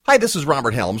Hi, this is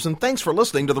Robert Helms, and thanks for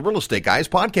listening to the Real Estate Guys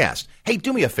podcast. Hey,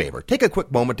 do me a favor. Take a quick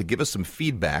moment to give us some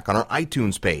feedback on our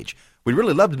iTunes page. We'd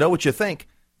really love to know what you think.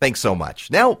 Thanks so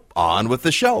much. Now, on with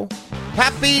the show.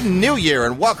 Happy New Year,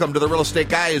 and welcome to the Real Estate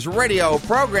Guys radio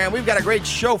program. We've got a great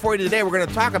show for you today. We're going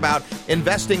to talk about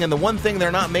investing in the one thing they're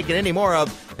not making any more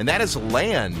of, and that is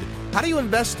land. How do you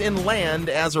invest in land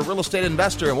as a real estate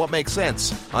investor, and what makes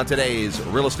sense on today's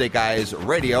Real Estate Guys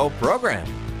radio program?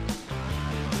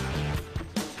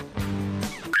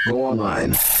 Go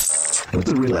online with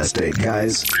the Real Estate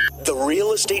Guys. The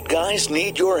Real Estate Guys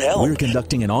need your help. We're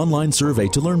conducting an online survey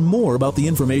to learn more about the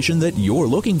information that you're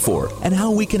looking for and how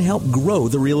we can help grow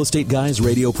the Real Estate Guys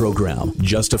radio program.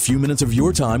 Just a few minutes of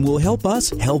your time will help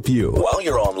us help you. While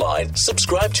you're online,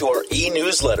 subscribe to our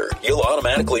e-newsletter. You'll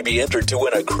automatically be entered to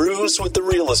win a cruise with the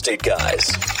Real Estate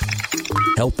Guys.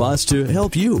 Help us to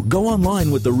help you. Go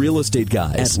online with the Real Estate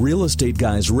Guys at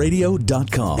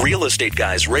realestateguysradio.com.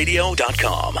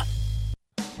 realestateguysradio.com.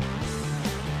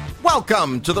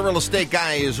 Welcome to the Real Estate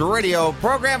Guys radio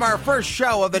program, our first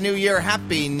show of the new year.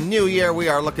 Happy New Year. We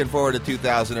are looking forward to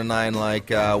 2009 like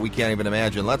we can't even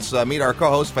imagine. Let's meet our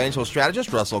co-host, financial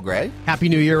strategist, Russell Gray. Happy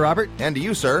New Year, Robert. And to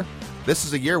you, sir. This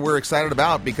is a year we're excited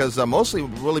about because mostly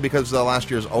really because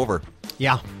last year's over.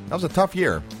 Yeah. That was a tough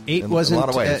year. 8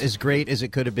 wasn't as great as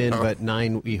it could have been, but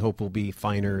 9 we hope will be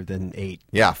finer than 8.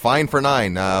 Yeah, fine for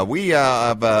 9. We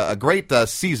have a great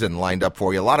season lined up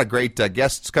for you. A lot of great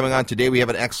guests coming on today. We have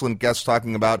an excellent guest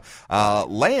talking about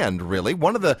land, really.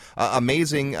 One of the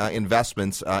amazing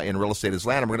investments in real estate is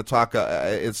land. I'm going to talk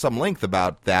at some length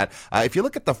about that. If you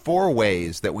look at the 4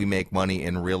 ways that we make money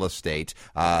in real estate,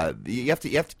 you have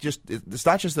to just, it's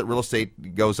not just that real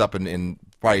estate goes up in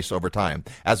price over time.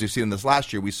 As we've seen in this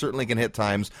last year, we certainly can hit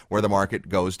times where the market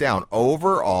goes down.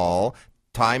 Overall,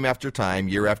 time after time,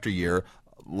 year after year,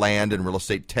 land and real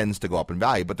estate tends to go up in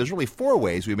value. But there's really 4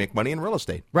 ways we make money in real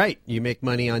estate. Right. You make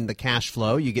money on the cash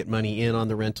flow. You get money in on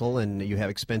the rental, and you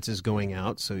have expenses going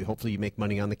out. So hopefully you make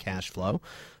money on the cash flow.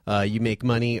 You make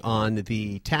money on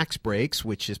the tax breaks,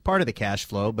 which is part of the cash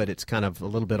flow, but it's kind of a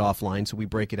little bit offline, so we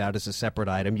break it out as a separate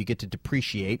item. You get to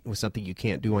depreciate with something you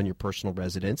can't do on your personal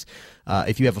residence.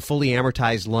 If you have a fully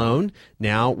amortized loan,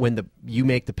 now when you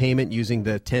make the payment using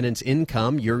the tenant's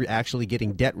income, you're actually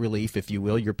getting debt relief, if you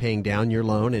will. You're paying down your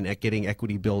loan and getting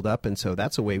equity buildup, and so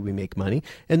that's a way we make money.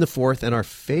 And the fourth and our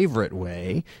favorite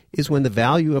way is when the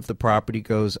value of the property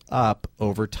goes up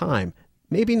over time.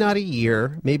 Maybe not a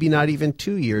year, maybe not even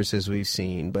 2 years as we've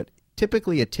seen, but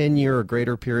typically a 10-year or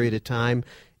greater period of time.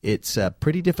 It's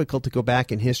pretty difficult to go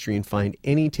back in history and find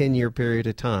any 10-year period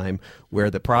of time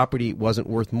where the property wasn't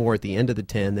worth more at the end of the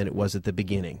 10 than it was at the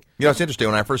beginning. You know, it's interesting.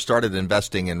 When I first started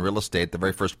investing in real estate, the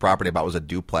very first property I bought was a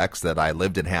duplex that I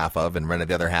lived in half of and rented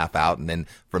the other half out. And then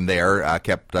from there,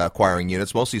 kept acquiring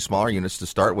units, mostly smaller units to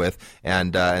start with.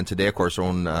 And today, of course,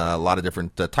 own a lot of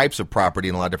different types of property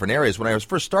in a lot of different areas. When I was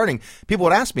first starting, people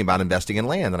would ask me about investing in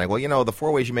land. And I go, you know, the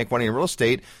 4 ways you make money in real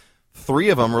estate, 3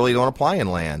 of them really don't apply in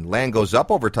land. Land goes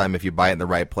up over time if you buy it in the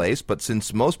right place, but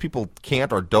since most people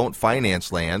can't or don't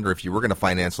finance land, or if you were going to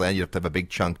finance land, you have to have a big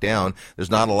chunk down. There's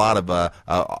not a lot of a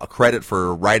credit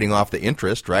for writing off the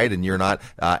interest, right? And you're not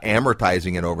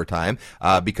amortizing it over time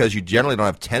because you generally don't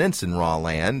have tenants in raw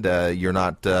land. You're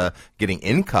not getting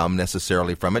income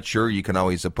necessarily from it. Sure, you can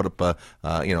always put up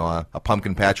a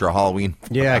pumpkin patch or a Halloween,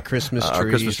 Christmas tree, or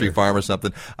Christmas tree farm or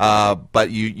something. But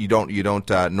you don't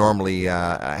normally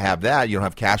have that. You don't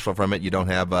have cash flow from it. You don't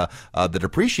have the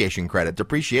depreciation credit.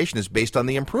 Depreciation is based on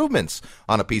the improvements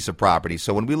on a piece of property.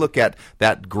 So when we look at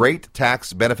that great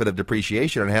tax benefit of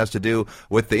depreciation, it has to do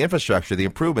with the infrastructure, the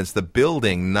improvements, the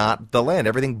building, not the land,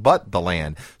 everything but the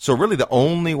land. So really the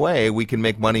only way we can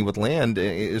make money with land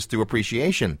is through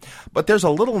appreciation. But there's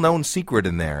a little known secret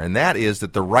in there, and that is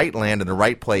that the right land in the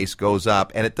right place goes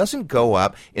up, and it doesn't go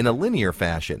up in a linear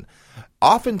fashion.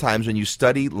 Oftentimes, when you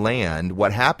study land,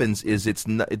 what happens is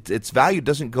its value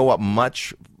doesn't go up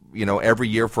much, every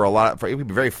year it would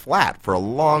be very flat for a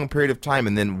long period of time,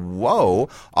 and then all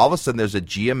of a sudden there's a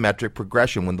geometric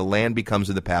progression when the land becomes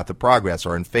in the path of progress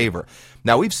or in favor.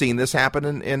 Now, we've seen this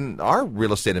happen in our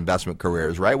real estate investment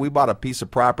careers, right? We bought a piece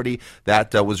of property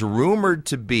that was rumored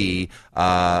to be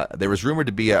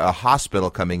a hospital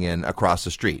coming in across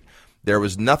the street. There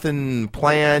was nothing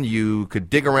planned. You could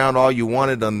dig around all you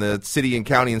wanted on the city and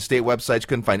county and state websites.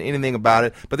 Couldn't find anything about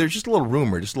it. But there's just a little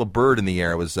rumor, just a little bird in the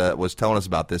air was telling us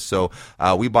about this. So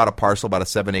we bought a parcel, about a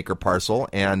 7-acre parcel.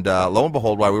 And lo and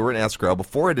behold, while we were in escrow,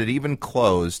 before it had even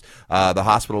closed, the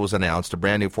hospital was announced, a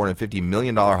brand new $450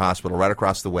 million hospital right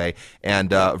across the way.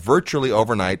 And virtually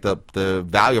overnight, the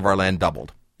value of our land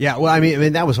doubled. Yeah, well, I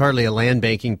mean, that was hardly a land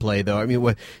banking play, though. I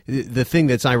mean, the thing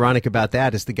that's ironic about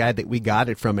that is the guy that we got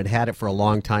it from had it for a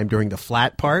long time during the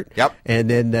flat part. Yep. And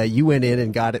then you went in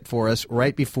and got it for us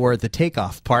right before the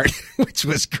takeoff part, which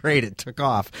was great. It took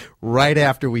off right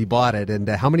after we bought it. And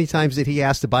how many times did he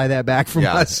ask to buy that back from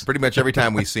us? Pretty much every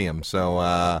time we see him. So,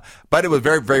 but it was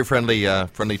very, very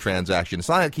friendly transaction. It's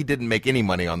not like he didn't make any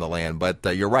money on the land,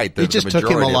 but you're right. It just took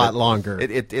him a lot longer.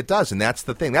 It does, and that's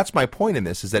the thing. That's my point in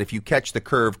this, is that if you catch the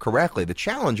curve correctly. The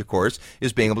challenge, of course,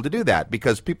 is being able to do that,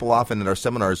 because people often in our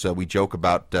seminars, we joke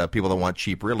about people that want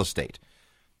cheap real estate.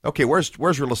 Okay, where's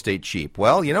real estate cheap?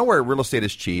 Well, you know where real estate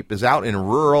is cheap is out in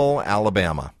rural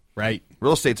Alabama. Right.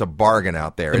 Real estate's a bargain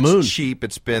out there. It's cheap.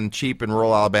 It's been cheap in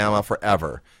rural Alabama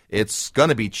forever. It's going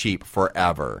to be cheap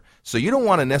forever. So you don't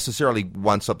want to necessarily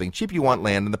want something cheap. You want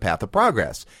land in the path of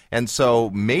progress. And so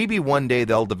maybe one day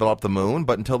they'll develop the moon,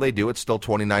 but until they do, it's still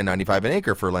 $29.95 an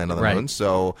acre for land on the moon.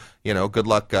 So, good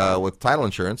luck with title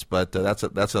insurance, but that's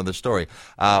another story.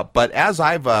 But as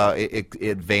I've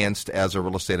advanced as a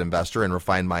real estate investor and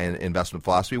refined my investment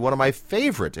philosophy, one of my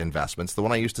favorite investments, the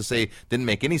one I used to say didn't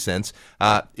make any sense,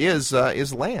 is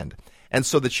land. And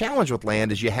so the challenge with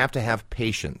land is you have to have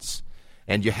patience.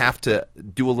 And you have to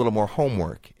do a little more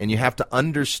homework, and you have to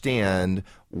understand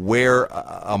where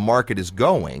a market is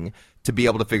going to be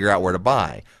able to figure out where to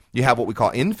buy. You have what we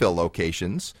call infill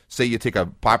locations. Say you take a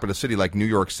popular city like New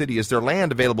York City. Is there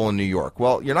land available in New York?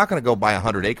 Well, you're not going to go buy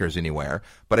 100 acres anywhere,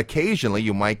 but occasionally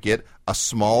you might get a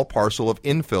small parcel of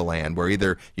infill land where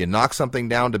either you knock something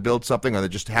down to build something, or there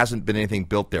just hasn't been anything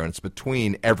built there, and it's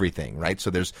between everything, right? So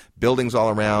there's buildings all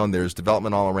around, there's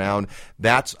development all around.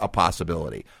 That's a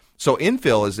possibility. So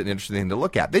infill is an interesting thing to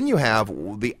look at. Then you have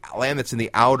the land that's in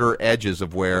the outer edges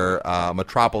of where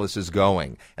metropolis is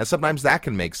going, and sometimes that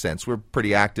can make sense. We're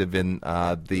pretty active in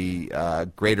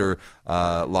the greater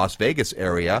Las Vegas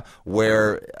area,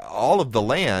 where all of the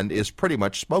land is pretty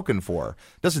much spoken for.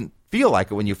 Doesn't feel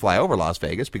like it when you fly over Las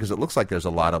Vegas, because it looks like there's a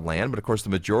lot of land, but of course the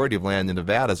majority of land in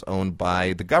Nevada is owned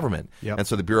by the government. Yep. And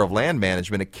so the Bureau of Land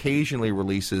Management occasionally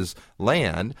releases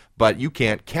land, but you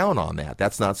can't count on that.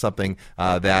 That's not something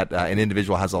that an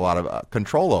individual has a lot of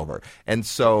control over. And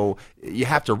so you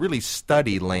have to really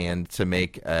study land to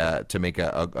make a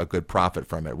good profit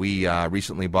from it. We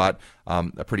recently bought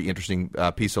a pretty interesting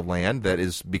piece of land that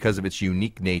is, because of its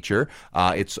unique nature,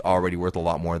 it's already worth a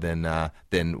lot more than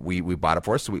we bought it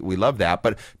for. So we love that.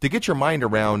 But to get your mind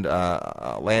around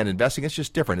land investing, it's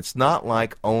just different. It's not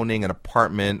like owning an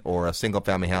apartment or a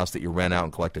single-family house that you rent out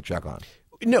and collect a check on.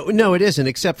 No, it isn't,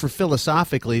 except for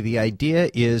philosophically, the idea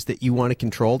is that you want to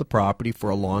control the property for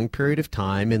a long period of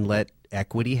time and let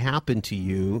equity happen to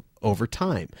you over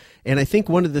time. And I think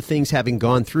one of the things, having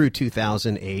gone through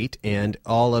 2008 and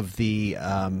all of the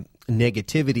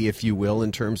negativity, if you will,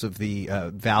 in terms of the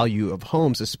value of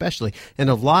homes especially, and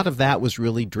a lot of that was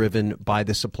really driven by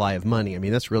the supply of money. I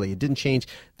mean, that's really, it didn't change.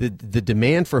 The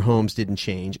demand for homes didn't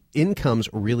change. Incomes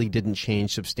really didn't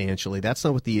change substantially. That's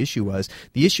not what the issue was.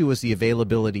 The issue was the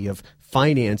availability of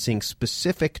financing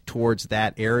specific towards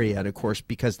that area. And of course,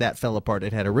 because that fell apart,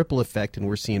 it had a ripple effect, and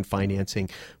we're seeing financing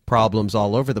problems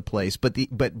all over the place. But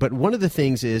one of the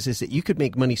things is that you could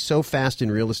make money so fast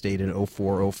in real estate in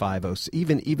 04, 05,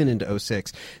 even into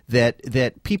 06,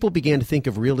 that people began to think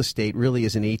of real estate really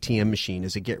as an ATM machine,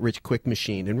 as a get-rich-quick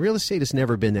machine. And real estate has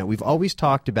never been that. We've always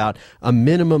talked about a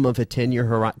minimum of a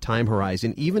 10-year time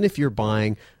horizon, even if you're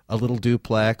buying a little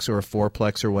duplex or a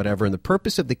fourplex or whatever. And the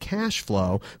purpose of the cash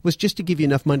flow was just to give you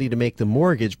enough money to make the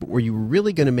mortgage, but where you were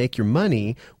really going to make your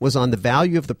money was on the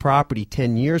value of the property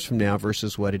 10 years from now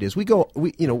versus what it is.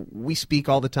 We speak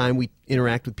all the time. We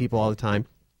interact with people all the time.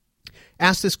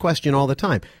 Ask this question all the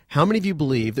time. How many of you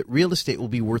believe that real estate will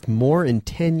be worth more in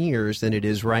 10 years than it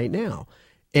is right now?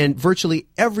 And virtually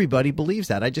everybody believes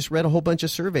that. I just read a whole bunch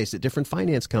of surveys that different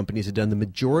finance companies have done. The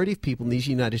majority of people in these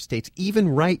United States, even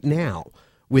right now,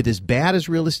 with as bad as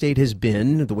real estate has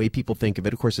been, the way people think of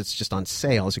it, of course, it's just on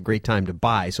sale. It's a great time to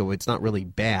buy, so it's not really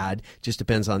bad. It just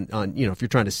depends on if you're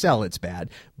trying to sell, it's bad.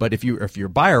 But if you're a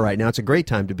buyer right now, it's a great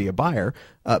time to be a buyer.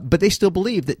 But they still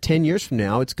believe that 10 years from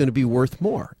now, it's going to be worth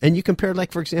more. And you compare,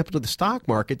 like, for example, to the stock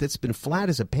market that's been flat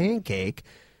as a pancake.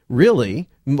 Really,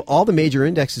 all the major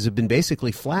indexes have been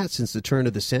basically flat since the turn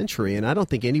of the century, and I don't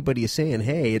think anybody is saying,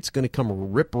 hey, it's going to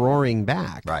come rip-roaring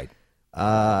back. Right.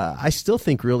 I still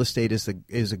think real estate is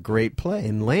a great play,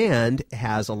 and land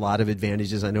has a lot of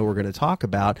advantages I know we're going to talk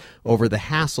about over the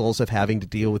hassles of having to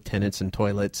deal with tenants and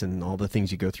toilets and all the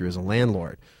things you go through as a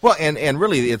landlord. Well, and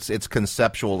really it's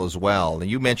conceptual as well. And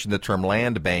you mentioned the term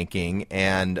land banking,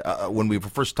 and when we were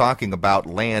first talking about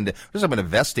land, there's been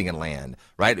investing in land,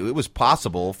 right? It was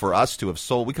possible for us to have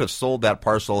we could have sold that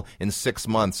parcel in 6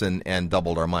 months and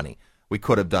doubled our money. We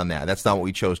could have done that. That's not what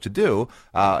we chose to do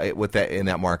with that in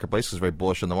that marketplace. It's very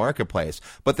bullish in the marketplace.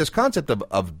 But this concept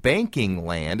of banking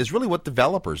land is really what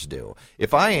developers do.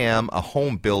 If I am a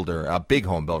home builder, a big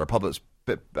home builder,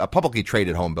 a publicly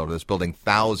traded home builder that's building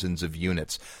thousands of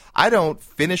units, I don't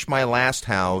finish my last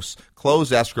house,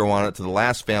 close escrow on it to the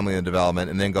last family in the development,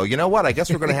 and then go, you know what, I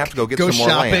guess we're going to have to go get some more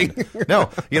land. No,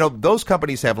 those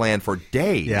companies have land for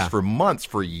days, for months,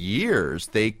 for years.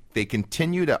 They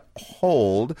continue to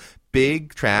hold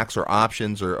big tracts or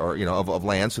options or of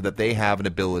land so that they have an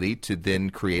ability to then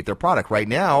create their product. Right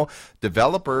now,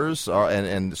 developers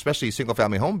and especially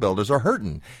single-family home builders are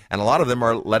hurting, and a lot of them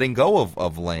are letting go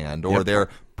of land, or they're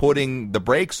putting the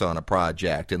brakes on a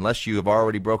project unless you have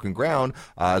already broken ground.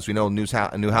 As we know,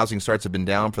 new housing starts have been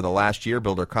down for the last year.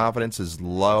 Builder confidence is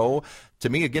low. To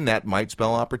me, again, that might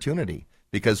spell opportunity.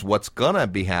 Because what's going to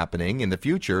be happening in the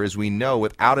future is we know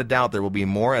without a doubt there will be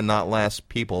more and not less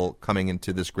people coming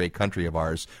into this great country of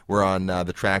ours. We're on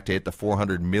the track to hit the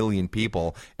 400 million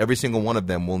people. Every single one of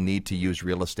them will need to use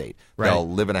real estate. Right. They'll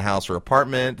live in a house or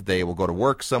apartment. They will go to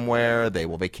work somewhere. They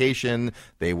will vacation.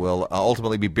 They will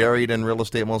ultimately be buried in real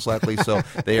estate most likely. So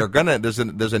they are going to there's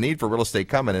a need for real estate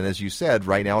coming. And as you said,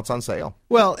 right now it's on sale.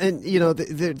 Well, and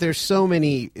there's so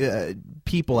many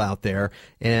people out there,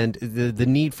 and the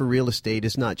need for real estate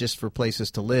is not just for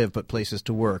places to live, but places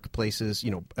to work, places,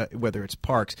 whether it's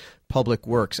parks, public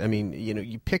works. I mean,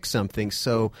 you pick something.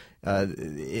 So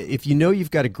if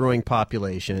you've got a growing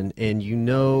population and you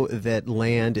know that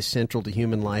land is central to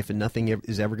human life and nothing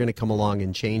is ever going to come along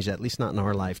and change that, at least not in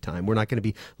our lifetime. We're not going to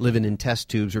be living in test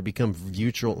tubes or become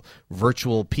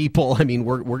virtual people. I mean,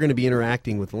 we're going to be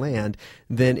interacting with land.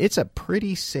 Then it's a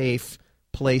pretty safe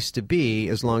place to be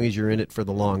as long as you're in it for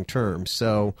the long term.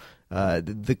 So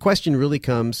the question really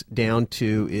comes down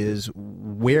to is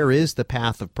where is the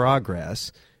path of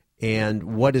progress and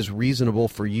what is reasonable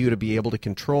for you to be able to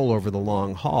control over the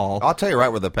long haul? I'll tell you right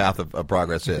where the path of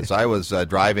progress is. I was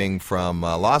driving from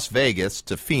Las Vegas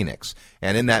to Phoenix,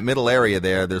 and in that middle area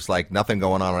there's like nothing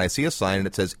going on, and I see a sign and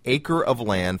it says acre of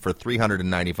land for $395.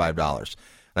 And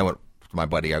I went to my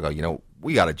buddy, I go,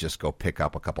 we got to just go pick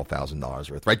up a couple $1,000s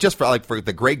worth, right? Just for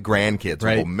the great grandkids.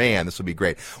 Right. Oh man, this would be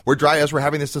great. As we're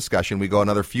having this discussion, we go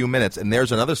another few minutes, and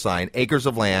there's another sign: acres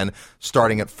of land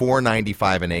starting at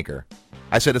 $495 an acre.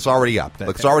 I said it's already up.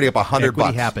 It's already up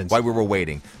 $100 happens. while we were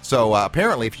waiting. So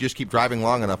apparently, if you just keep driving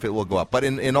long enough, it will go up. But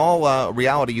in all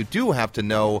reality, you do have to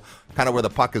know kind of where the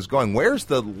puck is going. Where's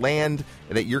the land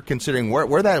that you're considering?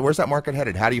 Where's that market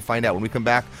headed? How do you find out? When we come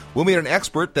back, we'll meet an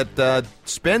expert that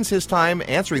spends his time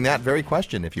answering that very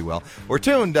question, if you will. We're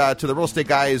tuned to the Real Estate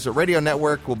Guys Radio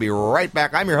Network. We'll be right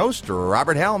back. I'm your host,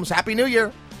 Robert Helms. Happy New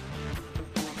Year.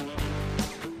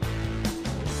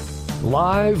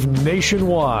 Live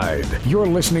nationwide, you're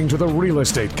listening to the Real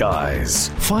Estate Guys.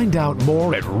 Find out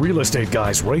more at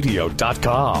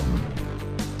realestateguysradio.com.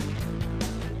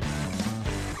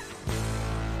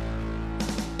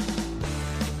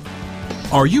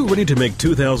 Are you ready to make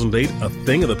 2008 a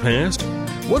thing of the past?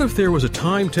 What if there was a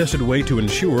time-tested way to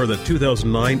ensure that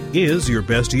 2009 is your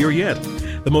best year yet?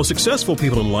 The most successful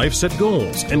people in life set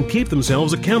goals and keep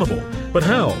themselves accountable. But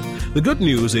how? The good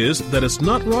news is that it's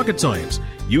not rocket science.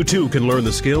 You too can learn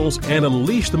the skills and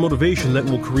unleash the motivation that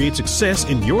will create success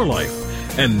in your life.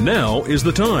 And now is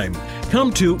the time.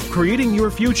 Come to Creating Your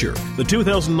Future, the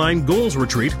 2009 Goals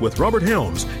Retreat with Robert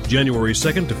Helms, January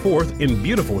 2nd to 4th in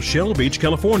beautiful Shell Beach,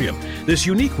 California. This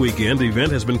unique weekend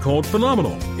event has been called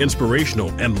phenomenal, inspirational,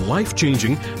 and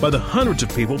life-changing by the hundreds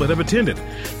of people that have attended.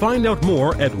 Find out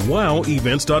more at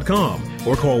wowevents.com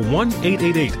or call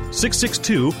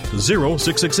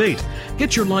 1-888-662-0668.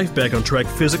 Get your life back on track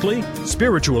physically,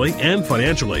 spiritually, and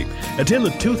financially. Attend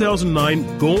the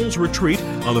 2009 Goals Retreat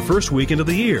on the first weekend of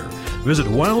the year. Visit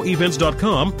wowevents.com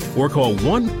or call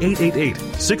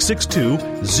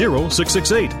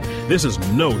 1-888-662-0668. This is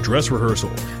no dress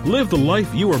rehearsal. Live the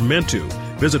life you are meant to.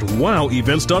 Visit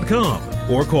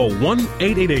wowevents.com or call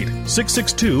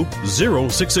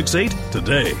 1-888-662-0668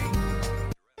 today.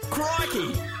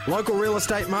 Crikey! Local real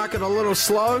estate market a little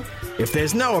slow? If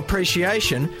there's no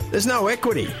appreciation, there's no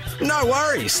equity. No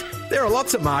worries. There are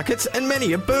lots of markets and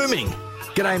many are booming.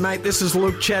 G'day, mate. This is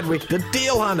Luke Chadwick, the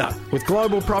Deal Hunter with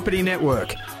Global Property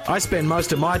Network. I spend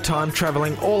most of my time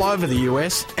travelling all over the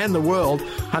US and the world,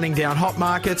 hunting down hot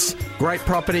markets, great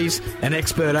properties, and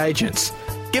expert agents.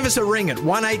 Give us a ring at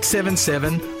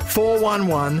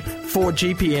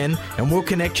 1-877-411-4GPN and we'll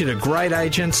connect you to great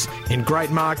agents in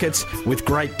great markets with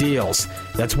great deals.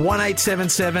 That's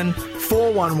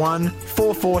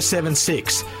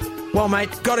 1-877-411-4476. Well, mate,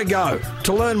 gotta go.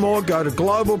 To learn more, go to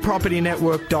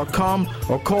globalpropertynetwork.com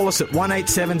or call us at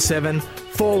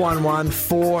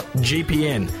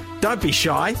 1-877-411-4GPN. Don't be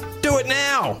shy. Do it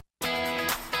now.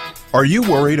 Are you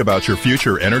worried about your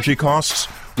future energy costs?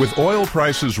 With oil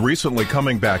prices recently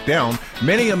coming back down,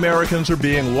 many Americans are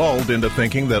being lulled into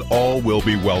thinking that all will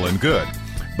be well and good.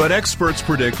 But experts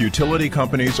predict utility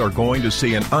companies are going to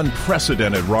see an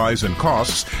unprecedented rise in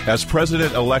costs as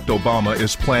President-elect Obama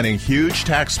is planning huge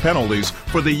tax penalties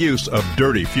for the use of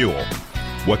dirty fuel.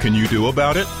 What can you do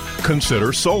about it?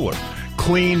 Consider solar.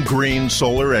 Clean, green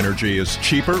solar energy is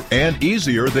cheaper and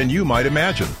easier than you might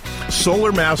imagine.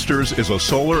 Solar Masters is a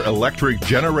solar electric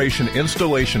generation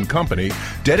installation company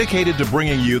dedicated to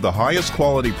bringing you the highest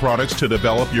quality products to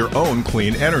develop your own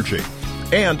clean energy.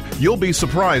 And you'll be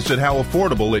surprised at how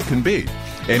affordable it can be.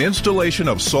 An installation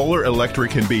of solar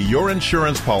electric can be your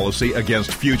insurance policy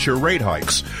against future rate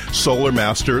hikes. Solar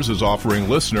Masters is offering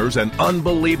listeners an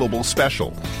unbelievable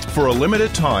special. For a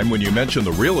limited time, when you mention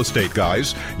the Real Estate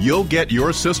Guys, you'll get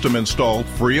your system installed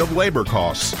free of labor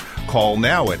costs. Call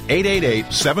now at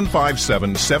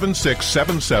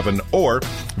 888-757-7677 or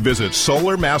visit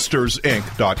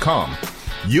solarmastersinc.com.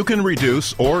 You can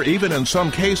reduce or even in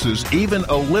some cases even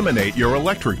eliminate your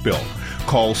electric bill.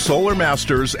 Call Solar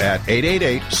Masters at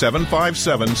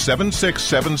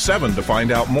 888-757-7677 to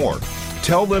find out more.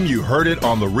 Tell them you heard it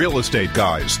on the Real Estate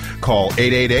Guys. Call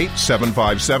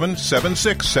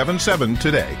 888-757-7677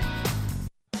 today.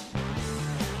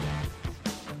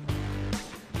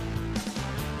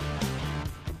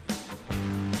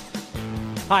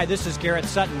 Hi, this is Garrett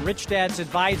Sutton, Rich Dad's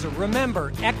advisor.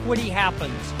 Remember, equity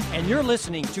happens, and you're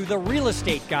listening to The Real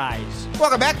Estate Guys.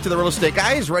 Welcome back to the Real Estate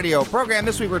Guys radio program.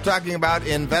 This week we're talking about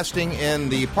investing in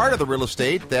the part of the real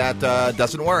estate that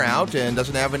doesn't wear out and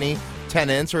doesn't have any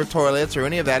tenants or toilets or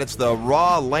any of that. It's the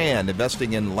raw land,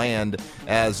 investing in land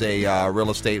as a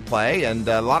real estate play, and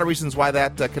a lot of reasons why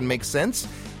that can make sense.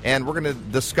 And we're going to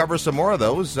discover some more of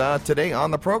those today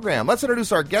on the program. Let's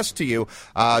introduce our guest to you.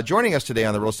 Joining us today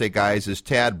on the Real Estate Guys is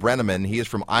Tad Brenneman. He is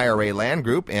from IRA Land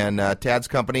Group, and Tad's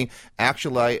company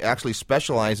actually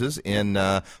specializes in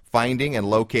finding and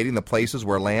locating the places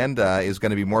where land is going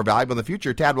to be more valuable in the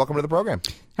future. Tad, welcome to the program.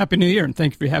 Happy New Year, and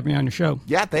thank you for having me on your show.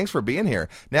 Yeah, thanks for being here.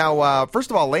 Now, first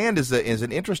of all, land is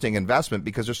an interesting investment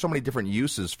because there's so many different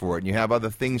uses for it, and you have other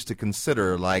things to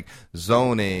consider like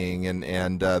zoning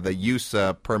and the use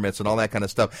permits and all that kind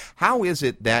of stuff. How is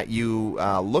it that you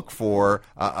look for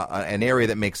an area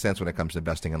that makes sense when it comes to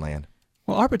investing in land?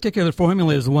 Well, our particular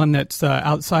formula is one that's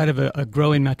outside of a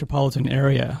growing metropolitan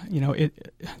area. You know,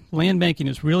 land banking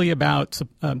is really about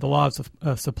the laws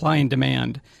of supply and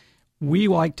demand. We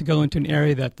like to go into an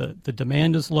area that the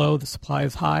demand is low, the supply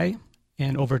is high,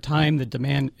 and over time the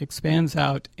demand expands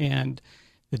out, and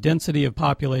the density of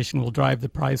population will drive the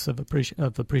price of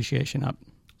appreciation up.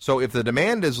 So if the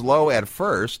demand is low at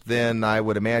first, then I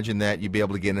would imagine that you'd be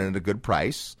able to get in at a good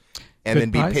price. And good then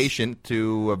be price. patient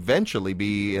to eventually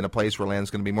be in a place where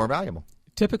land's going to be more valuable.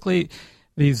 Typically,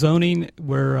 the zoning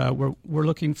we're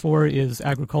looking for is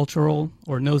agricultural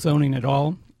or no zoning at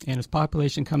all. And as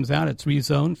population comes out, it's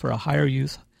rezoned for a higher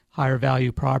use, higher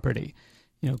value property.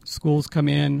 You know, schools come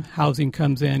in, housing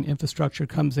comes in, infrastructure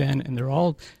comes in, and they're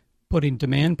all putting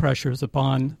demand pressures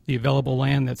upon the available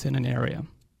land that's in an area.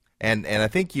 And I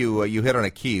think you hit on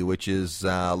a key, which is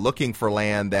looking for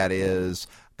land that is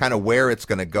kind of where it's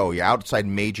going to go. You're outside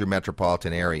major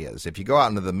metropolitan areas. If you go out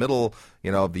into the middle,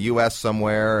 of the U.S.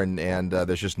 somewhere and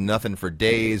there's just nothing for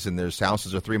days and there's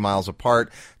houses are 3 miles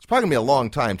apart, it's probably going to be a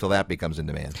long time till that becomes in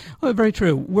demand. Well, very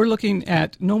true. We're looking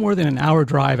at no more than an hour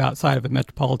drive outside of a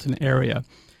metropolitan area.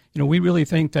 We really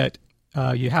think that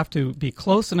you have to be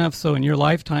close enough so in your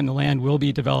lifetime the land will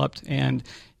be developed and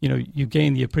you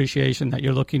gain the appreciation that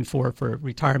you're looking for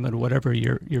retirement or whatever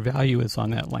your value is on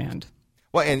that land.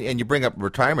 Well, and you bring up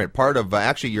retirement. Part of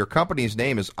actually your company's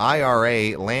name is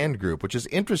IRA Land Group, which is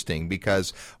interesting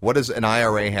because what does an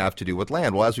IRA have to do with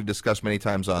land? Well, as we've discussed many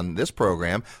times on this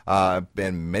program,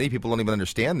 and many people don't even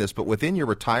understand this, but within your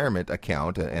retirement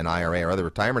account, an IRA or other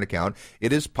retirement account,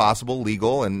 it is possible,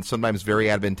 legal, and sometimes very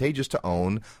advantageous to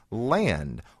own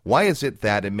land. Why is it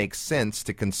that it makes sense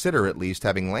to consider at least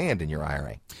having land in your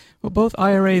IRA? Well, both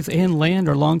IRAs and land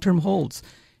are long-term holds.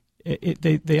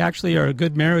 They actually are a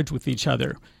good marriage with each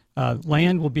other.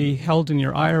 Land will be held in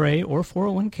your IRA or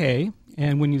 401k,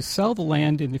 and when you sell the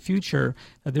land in the future,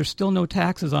 there's still no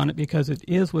taxes on it because it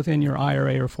is within your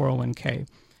IRA or 401k.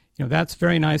 That's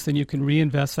very nice, and you can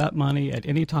reinvest that money at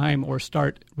any time or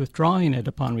start withdrawing it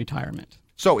upon retirement.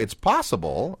 So it's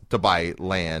possible to buy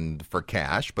land for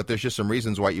cash, but there's just some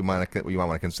reasons why you might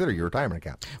want to consider your retirement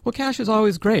account. Well, cash is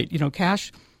always great.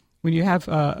 Cash, when you have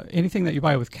anything that you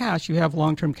buy with cash, you have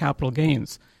long-term capital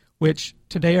gains, which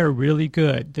today are really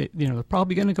good. They're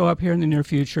probably going to go up here in the near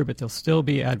future, but they'll still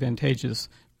be advantageous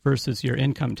versus your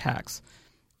income tax.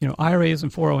 IRAs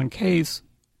and 401ks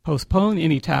postpone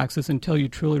any taxes until you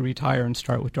truly retire and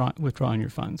start withdrawing your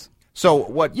funds. So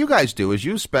what you guys do is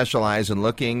you specialize in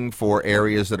looking for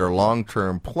areas that are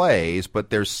long-term plays, but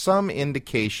there's some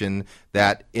indication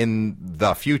that in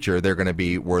the future they're going to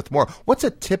be worth more. What's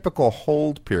a typical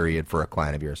hold period for a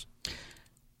client of yours?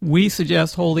 We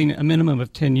suggest holding a minimum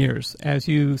of 10 years. As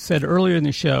you said earlier in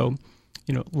the show,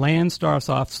 land starts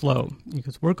off slow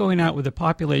because we're going out with a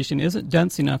population isn't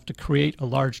dense enough to create a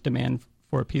large demand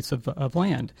for a piece of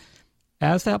land.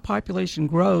 As that population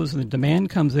grows and the demand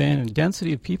comes in and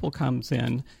density of people comes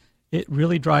in, it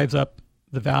really drives up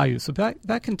the value. So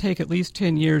that can take at least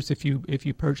 10 years if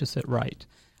you purchase it right.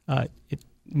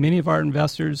 Many of our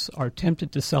investors are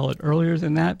tempted to sell it earlier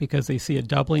than that because they see a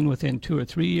doubling within 2 or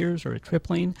 3 years or a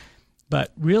tripling.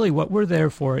 But really what we're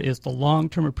there for is the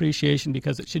long-term appreciation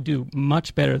because it should do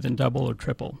much better than double or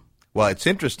triple. Well, it's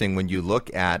interesting when you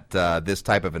look at this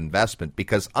type of investment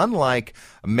because unlike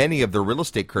many of the real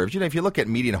estate curves, if you look at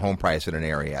median home price in an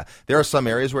area, there are some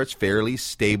areas where it's fairly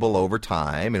stable over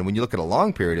time. And when you look at a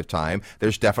long period of time,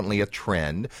 there's definitely a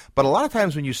trend. But a lot of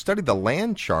times when you study the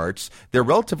land charts, they're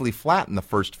relatively flat in the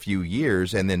first few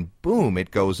years and then boom, it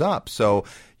goes up. So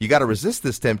you got to resist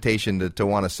this temptation to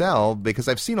want to sell because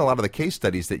I've seen a lot of the case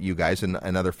studies that you guys and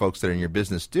other folks that are in your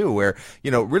business do where,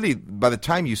 really by the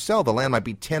time you sell, the land might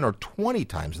be 10 or 20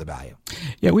 times the value.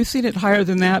 Yeah, we've seen it higher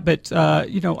than that, but, I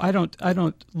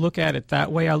don't look at it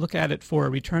that way. I look at it for a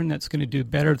return that's going to do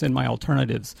better than my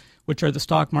alternatives, which are the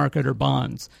stock market or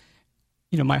bonds.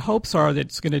 My hopes are that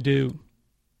it's going to do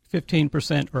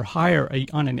 15% or higher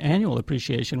on an annual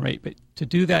appreciation rate. But to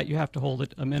do that, you have to hold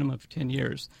it a minimum of 10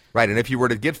 years. Right. And if you were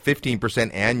to get 15%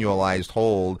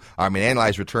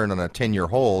 annualized return on a 10-year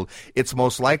hold, it's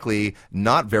most likely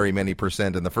not very many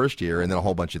percent in the first year and then a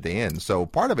whole bunch at the end. So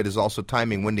part of it is also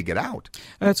timing when to get out.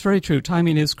 That's very true.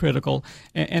 Timing is critical.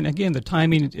 And again, the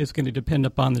timing is going to depend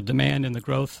upon the demand and the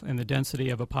growth and the density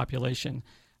of a population.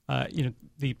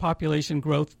 The population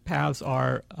growth paths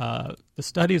are, the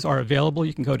studies are available.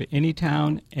 You can go to any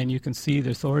town and you can see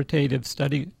the authoritative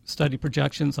study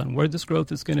projections on where this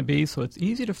growth is going to be. So it's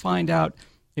easy to find out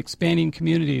expanding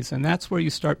communities, and that's where you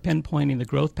start pinpointing the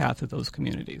growth path of those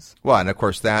communities. Well, and of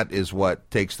course, that is what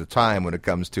takes the time when it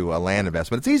comes to a land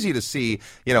investment. It's easy to see,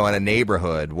 in a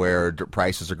neighborhood where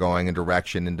prices are going in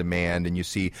direction and demand, and you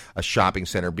see a shopping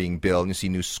center being built, and you see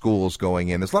new schools going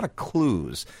in. There's a lot of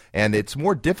clues, and it's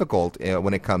more difficult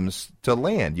when it comes to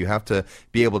land. You have to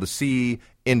be able to see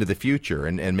into the future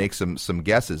and make some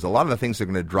guesses. A lot of the things that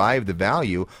are going to drive the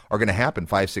value are going to happen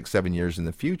 5, 6, 7 years in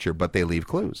the future, but they leave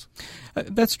clues.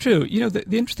 That's true.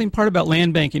 The interesting part about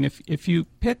land banking, if you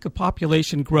pick a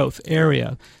population growth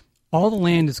area, all the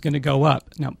land is going to go up.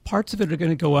 Now, parts of it are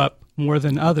going to go up more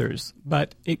than others,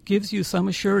 but it gives you some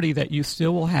assurity that you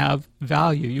still will have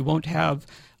value. You won't have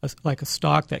a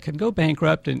stock that can go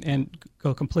bankrupt and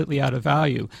go completely out of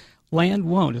value. Land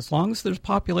won't. As long as there's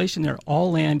population there,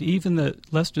 all land, even the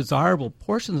less desirable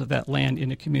portions of that land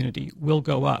in a community, will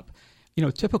go up.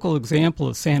 A typical example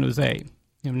is San Jose.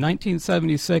 In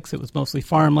 1976, it was mostly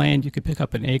farmland. You could pick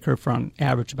up an acre for on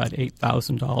average about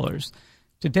 $8,000.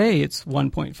 Today, it's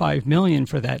 $1.5 million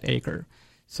for that acre.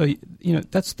 So,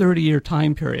 that's a 30-year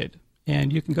time period.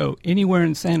 And you can go anywhere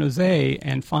in San Jose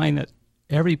and find that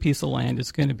every piece of land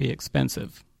is going to be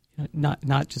expensive,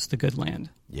 not just the good land.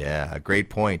 Yeah, a great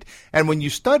point. And when you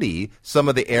study some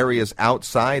of the areas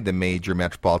outside the major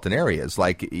metropolitan areas,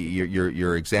 like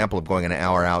your example of going an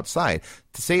hour outside,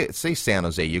 to say San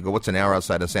Jose, you go, what's an hour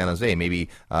outside of San Jose? Maybe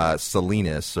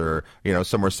Salinas or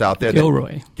somewhere south there.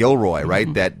 Gilroy, right?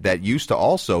 Mm-hmm. That used to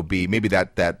also be maybe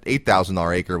that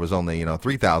 $8,000 acre was only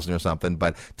 $3,000 or something,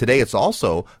 but today it's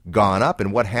also gone up.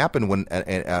 And what happened when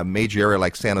a major area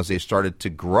like San Jose started to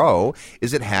grow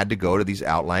is it had to go to these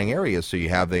outlying areas. So you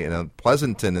have the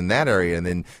Pleasanton in that area, and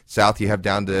then south you have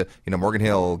down to Morgan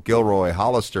Hill, Gilroy,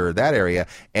 Hollister, that area.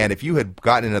 And if you had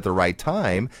gotten in at the right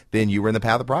time, then you were in the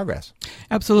path of progress.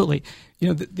 Absolutely.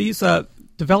 These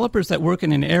developers that work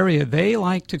in an area, they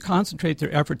like to concentrate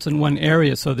their efforts in one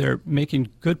area so they're making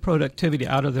good productivity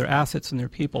out of their assets and their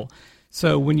people.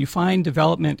 So when you find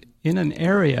development in an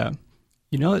area,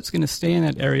 you know it's going to stay in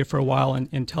that area for a while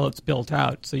until it's built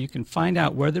out. So you can find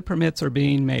out where the permits are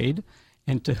being made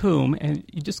and to whom, and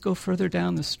you just go further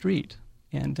down the street.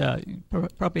 And you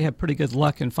probably have pretty good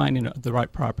luck in finding the right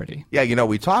property. Yeah, you know,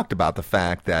 we talked about the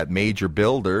fact that major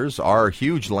builders are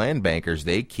huge land bankers.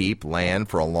 They keep land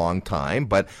for a long time,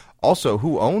 but also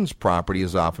who owns property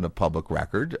is often a public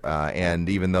record. And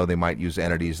even though they might use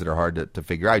entities that are hard to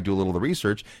figure out, I do a little of the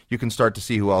research, you can start to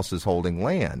see who else is holding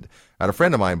land. A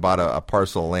friend of mine bought a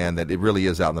parcel of land that it really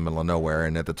is out in the middle of nowhere,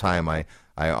 and at the time I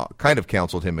kind of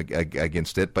counseled him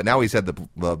against it, but now he's had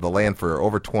the land for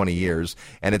over 20 years,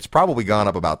 and it's probably gone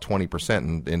up about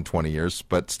 20% in 20 years,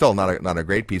 but still not a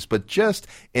great piece. But just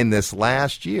in this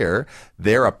last year,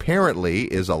 there apparently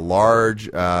is a large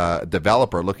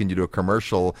developer looking to do a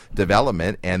commercial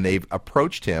development, and they've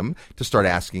approached him to start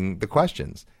asking the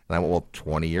questions. And I went, well,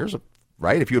 20 years,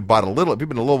 right? If you had bought if you'd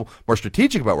been a little more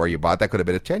strategic about where you bought, that could have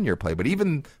been a 10-year play. But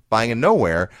even buying in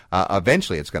nowhere,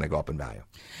 eventually it's going to go up in value.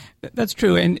 That's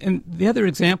true. And the other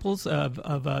examples of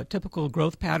a typical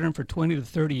growth pattern for 20 to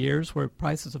 30 years where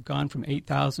prices have gone from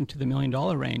 $8,000 to the $1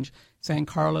 million range, San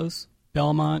Carlos,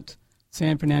 Belmont,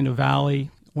 San Fernando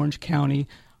Valley, Orange County,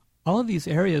 all of these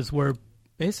areas were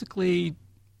basically,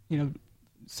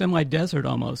 semi-desert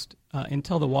almost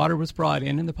until the water was brought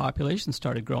in and the population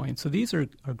started growing. So these are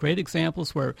great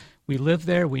examples where we live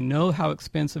there, we know how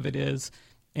expensive it is,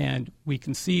 and we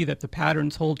can see that the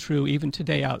patterns hold true even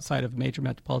today outside of major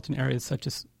metropolitan areas such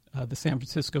as the San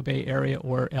Francisco Bay Area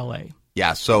or L.A.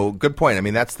 Yeah, so good point. I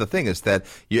mean, that's the thing is that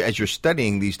as you're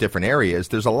studying these different areas,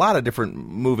 there's a lot of different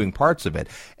moving parts of it.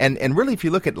 And really, if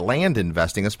you look at land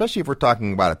investing, especially if we're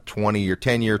talking about a 20-year,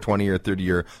 10-year, 20-year,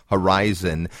 30-year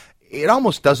horizon, it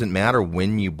almost doesn't matter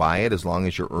when you buy it as long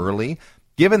as you're early.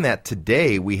 Given that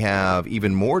today we have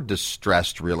even more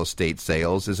distressed real estate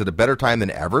sales, is it a better time than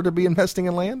ever to be investing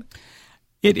in land?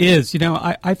 It is.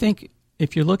 I think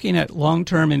if you're looking at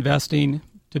long-term investing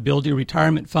to build your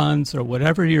retirement funds or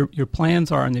whatever your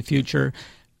plans are in the future,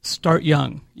 start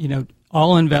young.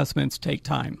 All investments take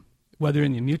time, whether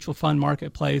in the mutual fund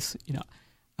marketplace.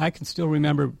 I can still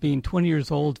remember being 20 years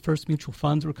old, first mutual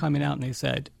funds were coming out, and they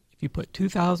said, if you put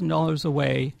 $2,000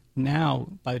 away now,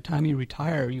 by the time you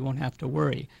retire, you won't have to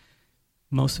worry.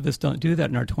 Most of us don't do that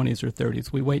in our 20s or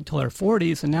 30s. We wait until our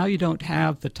 40s, and now you don't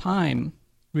have the time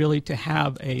really to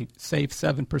have a safe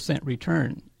 7%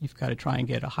 return. You've got to try and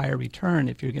get a higher return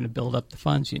if you're going to build up the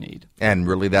funds you need. And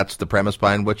really, that's the premise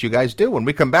behind what you guys do. When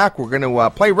we come back, we're going to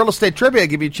play real estate trivia,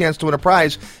 give you a chance to win a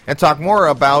prize, and talk more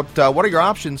about what are your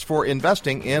options for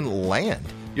investing in land.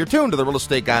 You're tuned to the Real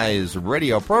Estate Guys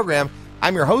radio program.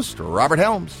 I'm your host, Robert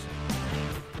Helms.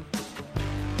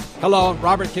 Hello,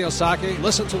 Robert Kiyosaki.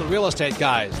 Listen to the Real Estate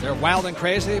Guys. They're wild and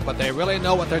crazy, but they really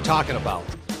know what they're talking about.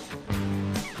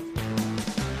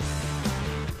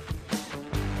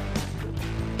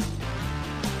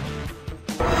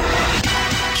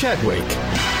 Chadwick.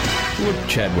 Look,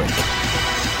 Chadwick.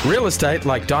 Real estate,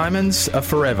 like diamonds, are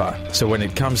forever. So when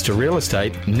it comes to real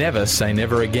estate, never say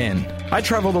never again. I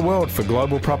travel the world for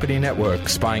Global Property Network,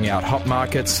 spying out hot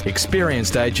markets,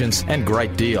 experienced agents, and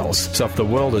great deals. So if the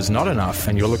world is not enough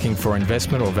and you're looking for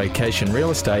investment or vacation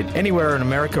real estate anywhere in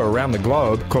America or around the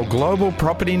globe, call Global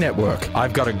Property Network.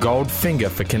 I've got a gold finger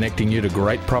for connecting you to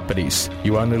great properties.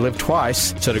 You only live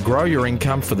twice, so to grow your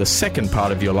income for the second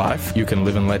part of your life, you can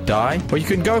live and let die, or you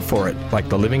can go for it, like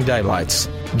the living daylights.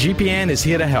 GPN is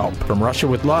here to help. From Russia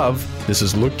with Love, this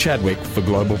is Luke Chadwick for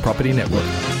Global Property Network.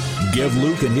 Give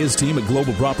Luke and his team at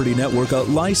Global Property Network a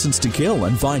license to kill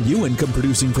and find you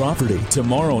income-producing property.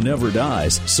 Tomorrow never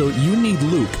dies, so you need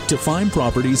Luke to find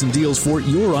properties and deals for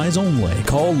your eyes only.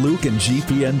 Call Luke and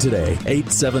GPN today,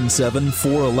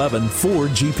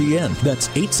 877-411-4GPN. That's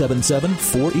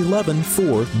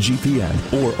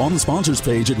 877-411-4GPN. Or on the sponsors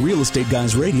page at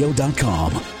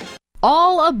realestateguysradio.com.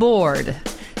 All aboard.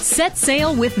 Set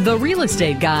sail with the Real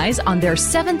Estate Guys on their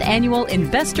 7th annual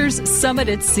Investors Summit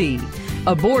at Sea.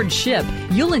 Aboard ship,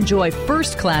 you'll enjoy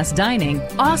first-class dining,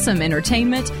 awesome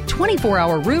entertainment,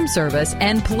 24-hour room service,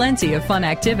 and plenty of fun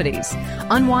activities.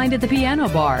 Unwind at the piano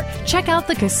bar, check out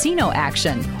the casino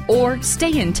action, or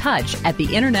stay in touch at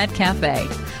the Internet Cafe.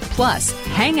 Plus,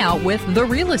 hang out with the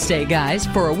Real Estate Guys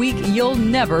for a week you'll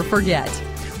never forget.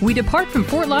 We depart from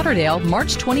Fort Lauderdale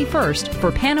March 21st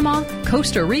for Panama,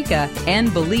 Costa Rica,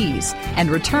 and Belize,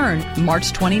 and return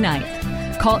March 29th.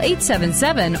 Call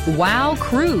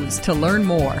 877-WOW-CRUISE to learn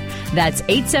more. That's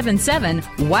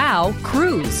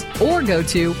 877-WOW-CRUISE, or go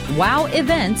to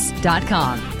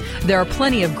wowevents.com. There are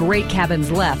plenty of great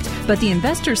cabins left, but the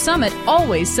Investor Summit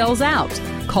always sells out.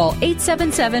 Call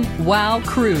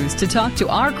 877-WOW-CRUISE to talk to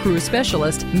our cruise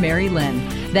specialist, Mary Lynn.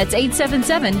 That's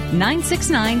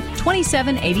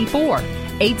 877-969-2784.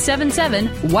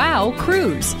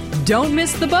 877-WOW-CRUISE. Don't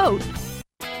miss the boat.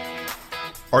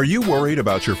 Are you worried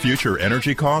about your future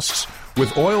energy costs?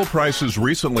 With oil prices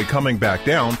recently coming back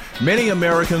down, many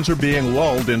Americans are being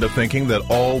lulled into thinking that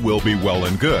all will be well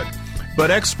and good. But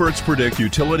experts predict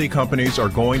utility companies are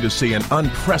going to see an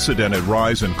unprecedented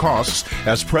rise in costs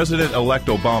as President-elect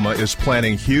Obama is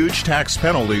planning huge tax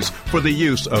penalties for the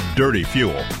use of dirty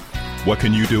fuel. What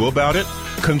can you do about it?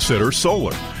 Consider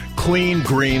solar. Clean,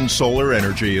 green solar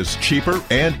energy is cheaper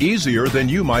and easier than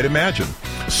you might imagine.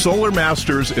 Solar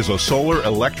Masters is a solar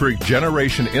electric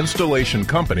generation installation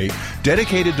company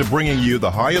dedicated to bringing you the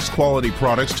highest quality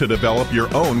products to develop your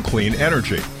own clean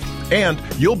energy. And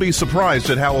you'll be surprised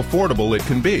at how affordable it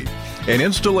can be. An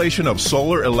installation of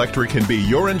solar electric can be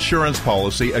your insurance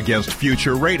policy against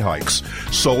future rate hikes.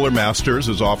 Solar Masters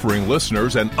is offering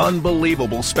listeners an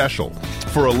unbelievable special.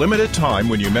 For a limited time,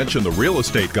 when you mention the Real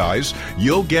Estate Guys,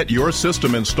 you'll get your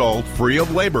system installed free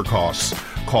of labor costs.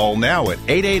 Call now at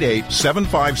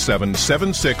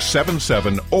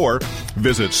 888-757-7677 or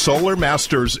visit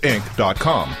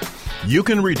solarmastersinc.com. You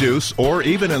can reduce or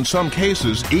even in some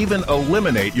cases, even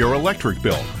eliminate your electric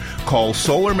bill. Call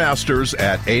Solar Masters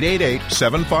at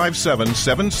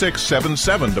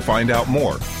 888-757-7677 to find out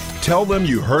more. Tell them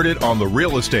you heard it on the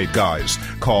Real Estate Guys.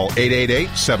 Call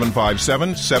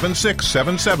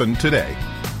 888-757-7677 today.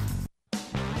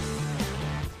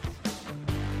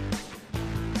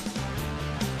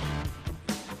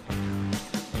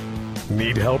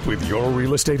 Need help with your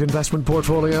real estate investment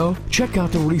portfolio? Check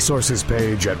out the resources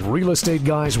page at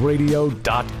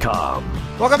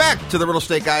realestateguysradio.com. Welcome back to the Real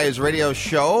Estate Guys radio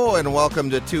show, and welcome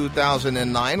to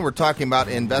 2009. We're talking about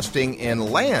investing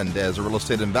in land as a real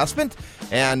estate investment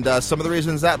and some of the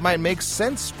reasons that might make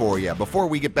sense for you. Before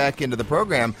we get back into the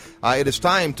program, it is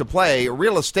time to play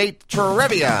Real Estate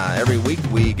Trivia. Every week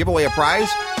we give away a prize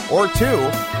or two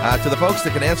to the folks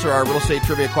that can answer our real estate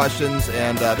trivia questions,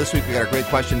 and this week we got a great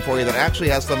question for you that actually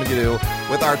has something to do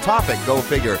with our topic. Go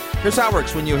figure. Here's how it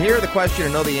works. When you hear the question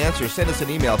and know the answer, send us an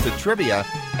email to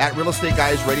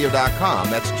trivia@realestateguysradio.com.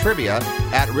 That's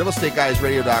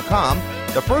trivia@realestateguysradio.com.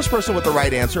 The first person with the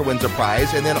right answer wins a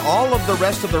prize, and then all of the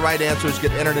rest of the right answers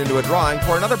get entered into a drawing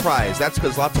for another prize. That's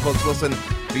because lots of folks listen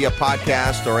via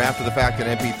podcast or after the fact in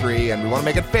MP3, and we want to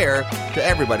make it fair to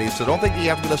everybody. So don't think that you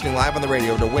have to be listening live on the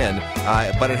radio to win,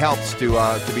 but it helps to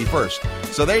be first.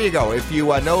 So there you go. If you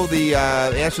know the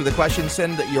answer to the question,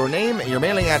 send your name and your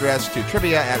mailing address to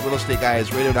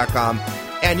trivia@realestateguysradio.com,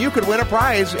 and you could win a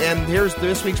prize. And here's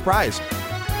this week's prize.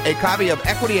 A copy of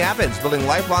Equity Happens, Building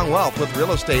Lifelong Wealth with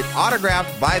Real Estate,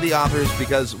 autographed by the authors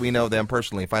because we know them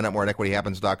personally. Find out more at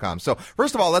equityhappens.com. So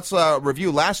first of all, let's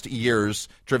review last year's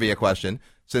trivia question,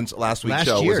 since last week's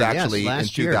show was actually in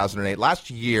 2008. Last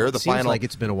year, the final... Seems like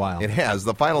it's been a while. It has.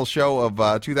 The final show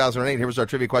of 2008. Here was our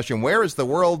trivia question. Where is the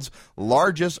world's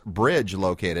largest bridge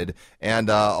located? And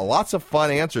lots of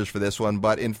fun answers for this one,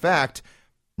 but in fact,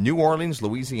 New Orleans,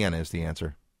 Louisiana is the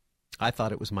answer. I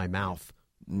thought it was my mouth.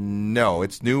 No,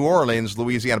 it's New Orleans,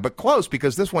 Louisiana, but close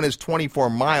because this one is 24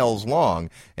 miles long,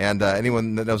 and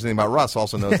anyone that knows anything about Russ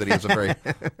also knows that he has a very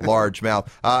large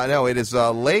mouth. No, it is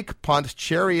Lake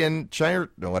Pontchartrain,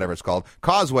 whatever it's called,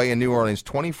 Causeway in New Orleans,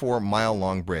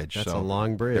 24-mile-long bridge. That's a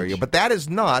long bridge. There you go. But that is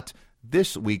not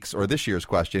this week's or this year's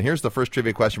question. Here's the first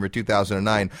trivia question for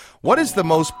 2009. What is the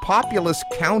most populous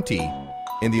county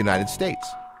in the United States?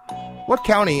 What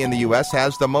county in the U.S.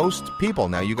 has the most people?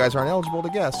 Now, you guys aren't eligible to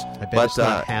guess. I bet it's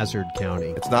not Hazard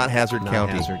County. It's not Hazard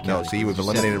County. No, see, we've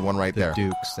eliminated one right there. The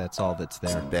Dukes, that's all that's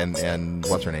there. And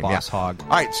what's her name? Boss Hogg. All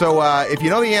right, so if you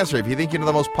know the answer, if you think you know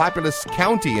the most populous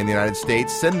county in the United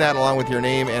States, send that along with your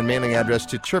name and mailing address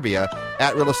to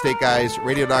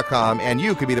trivia@realestateguysradio.com, and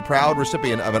you could be the proud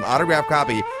recipient of an autographed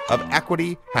copy of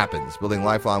Equity Happens, Building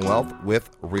Lifelong Wealth with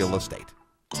Real Estate.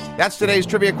 That's today's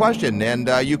trivia question, and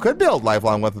you could build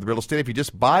lifelong wealth with real estate if you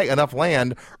just buy enough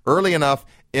land early enough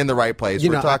in the right place.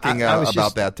 We're talking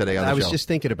about that today on the show. I was just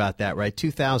thinking about that, right?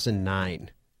 2009.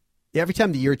 Every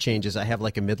time the year changes, I have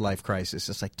like a midlife crisis.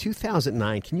 It's like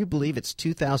 2009. Can you believe it's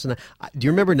 2009? Do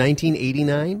you remember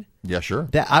 1989? Yeah, sure.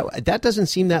 That doesn't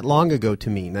seem that long ago to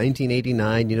me.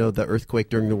 1989, the earthquake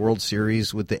during the World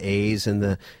Series with the A's and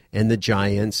the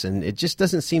Giants, and it just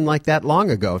doesn't seem like that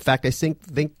long ago. In fact, I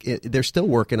think they're still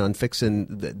working on fixing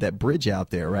that bridge out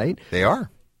there, right? They are.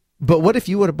 But what if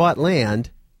you would have bought land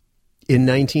in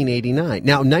 1989?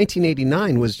 Now,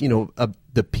 1989 was,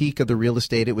 the peak of the real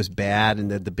estate, it was bad,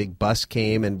 and the big bust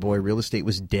came, and boy, real estate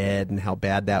was dead, and how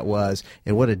bad that was,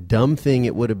 and what a dumb thing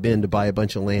it would have been to buy a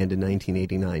bunch of land in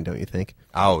 1989, don't you think?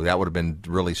 Oh, that would have been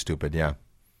really stupid, yeah.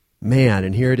 Man,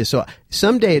 and here it is. So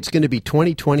someday it's going to be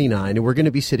 2029, and we're going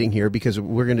to be sitting here because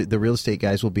the real estate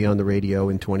guys will be on the radio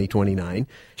in 2029.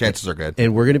 Chances are good.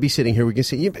 And we're going to be sitting here. We can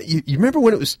say, you remember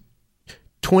when it was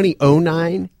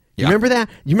 2009? You remember that?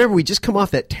 You remember we just come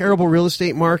off that terrible real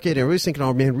estate market, and everybody's thinking,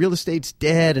 oh, man, real estate's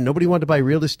dead, and nobody wanted to buy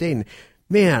real estate. And,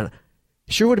 man,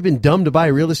 sure would have been dumb to buy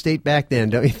real estate back then,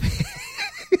 don't you think?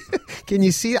 Can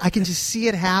you see it? I can just see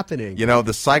it happening.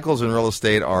 The cycles in real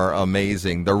estate are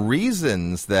amazing. The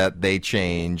reasons that they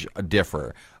change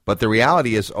differ. But the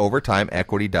reality is, over time,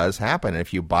 equity does happen. And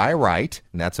if you buy right,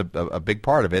 and that's a big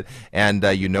part of it, and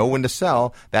you know when to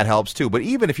sell, that helps too. But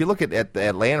even if you look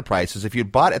at land prices, if you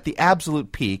bought at the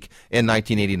absolute peak in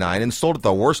 1989 and sold at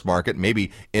the worst market,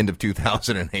 maybe end of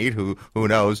 2008, who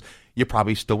knows, you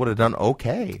probably still would have done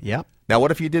okay. Yep. Now,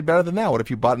 what if you did better than that? What if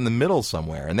you bought in the middle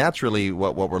somewhere? And that's really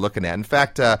what we're looking at. In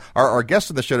fact, our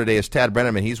guest on the show today is Tad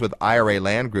Brenneman. He's with IRA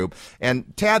Land Group.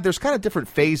 And, Tad, there's kind of different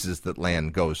phases that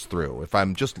land goes through. If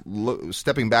I'm just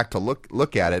stepping back to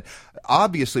look at it,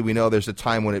 obviously we know there's a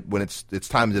time when it's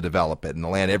time to develop it, and the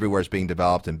land everywhere is being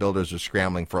developed, and builders are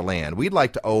scrambling for land. We'd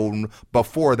like to own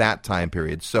before that time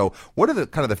period. So what are the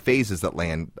kind of the phases that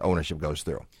land ownership goes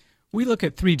through? We look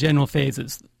at three general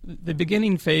phases. The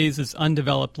beginning phase is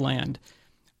undeveloped land.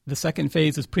 The second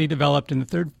phase is pre-developed, and the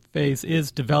third phase is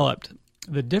developed.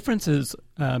 The differences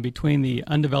between the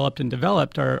undeveloped and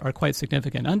developed are quite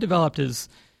significant. Undeveloped is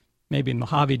maybe in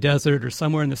Mojave Desert or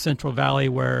somewhere in the Central Valley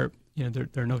where there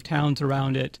are no towns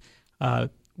around it.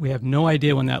 We have no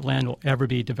idea when that land will ever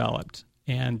be developed,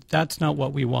 and that's not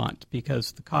what we want,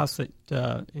 because the cost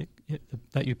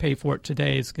that you pay for it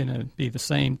today is going to be the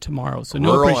same tomorrow. So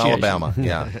no appreciation. Rural Alabama,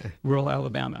 yeah. Rural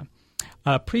Alabama.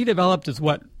 Pre-developed is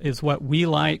what we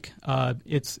like.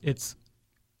 It's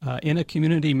in a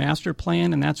community master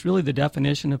plan, and that's really the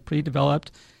definition of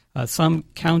pre-developed. Some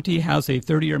county has a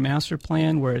 30-year master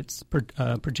plan where it's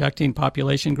projecting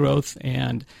population growth,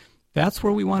 and that's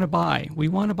where we want to buy. We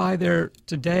want to buy there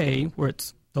today where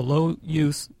it's the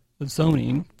low-use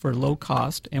zoning for low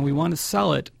cost, and we want to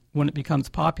sell it when it becomes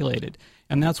populated.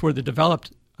 And that's where the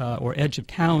developed or edge of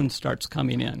town starts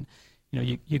coming in.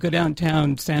 You go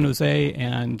downtown San Jose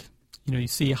and you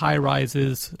see high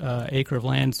rises, acre of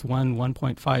land's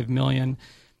 1.5 million.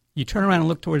 You turn around and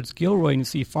look towards Gilroy and you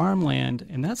see farmland,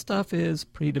 and that stuff is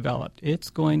pre-developed. It's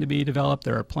going to be developed.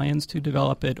 There are plans to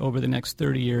develop it over the next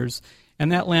 30 years.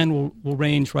 And that land will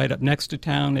range right up next to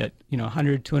town at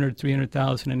 100, 200,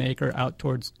 300,000 an acre out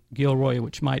towards Gilroy,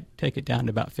 which might take it down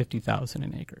to about 50,000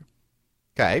 an acre.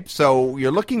 Okay, so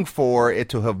you're looking for it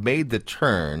to have made the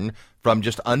turn from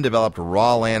just undeveloped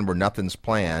raw land where nothing's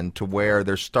planned to where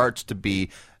there starts to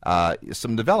be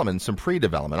some development, some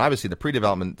pre-development. Obviously, the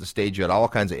pre-development stage, you had all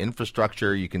kinds of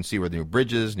infrastructure. You can see where the new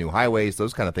bridges, new highways,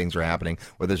 those kind of things are happening,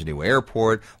 where there's a new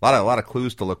airport, a lot of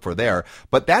clues to look for there.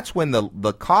 But that's when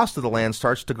the cost of the land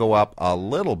starts to go up a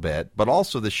little bit, but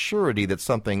also the surety that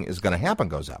something is going to happen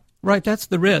goes up. Right, that's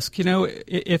the risk.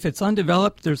 If it's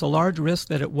undeveloped, there's a large risk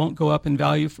that it won't go up in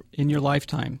value in your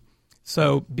lifetime.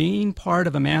 So being part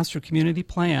of a master community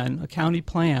plan, a county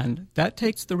plan, that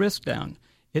takes the risk down.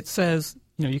 It says,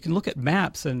 you can look at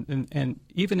maps, and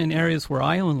even in areas where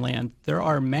I own land, there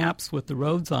are maps with the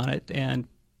roads on it,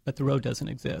 but the road doesn't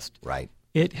exist. Right.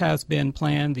 It has been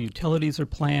planned. The utilities are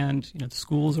planned. The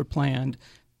schools are planned.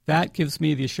 That gives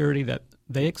me the surety that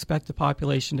they expect the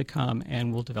population to come,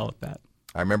 and we'll develop that.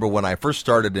 I remember when I first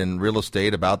started in real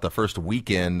estate, about the first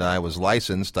weekend I was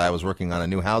licensed, I was working on a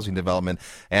new housing development,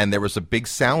 and there was a big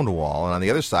sound wall, and on the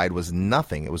other side was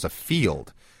nothing. It was a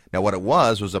field. Now, what it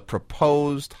was a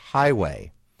proposed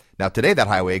highway. Now, today that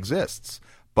highway exists,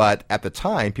 but at the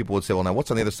time, people would say, well, now what's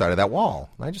on the other side of that wall?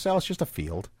 And I just say, oh, it's just a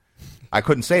field. I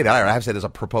couldn't say that. I have said there's a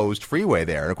proposed freeway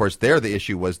there. And, of course, there the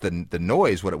issue was the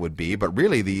noise, what it would be. But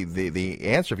really the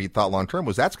answer, if you thought long-term,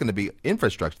 was that's going to be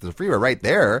infrastructure. The freeway right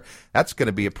there, that's going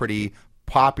to be a pretty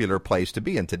popular place to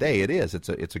be, and today it is. It's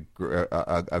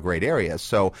a great area.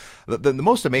 So the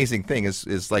most amazing thing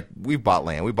is like we bought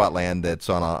land that's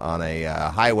on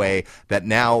a highway that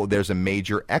now there's a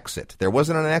major exit. There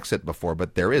wasn't an exit before,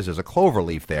 but there's a clover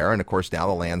leaf there, and of course now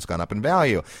the land's gone up in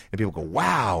value, and people go,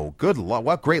 wow, good luck,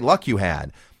 what great luck you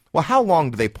had. Well, how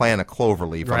long do they plan a clover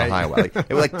leaf on a highway?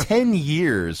 It was like 10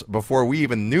 years before we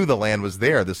even knew the land was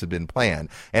there. This had been planned,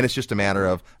 and it's just a matter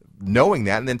of knowing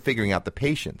that and then figuring out the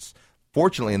patience.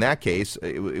 Fortunately, in that case,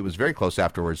 it was very close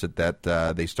afterwards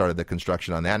that they started the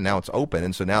construction on that, and now it's open,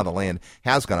 and so now the land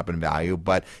has gone up in value.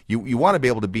 But you want to be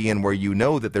able to be in where you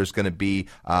know that there's going to be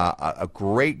a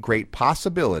great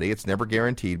possibility. It's never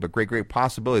guaranteed, but great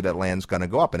possibility that land's going to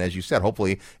go up, and as you said,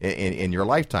 hopefully in your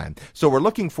lifetime. So we're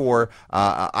looking for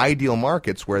ideal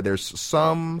markets where there's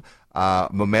some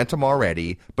momentum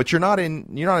already, but you're not in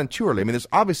too early. I mean, there's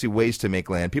obviously ways to make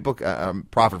land. People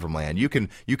profit from land. You can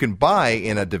buy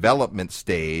in a development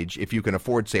stage if you can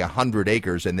afford, say, 100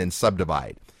 acres and then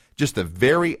subdivide. Just the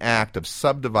very act of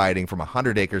subdividing from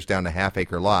 100 acres down to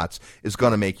half-acre lots is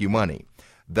going to make you money.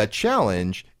 The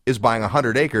challenge is buying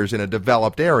 100 acres in a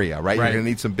developed area, right? You're going to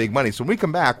need some big money. So when we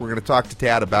come back, we're going to talk to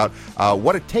Tad about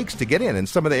what it takes to get in. And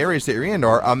some of the areas that you're in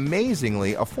are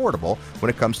amazingly affordable when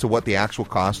it comes to what the actual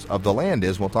cost of the land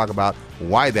is. We'll talk about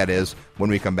why that is when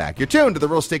we come back. You're tuned to the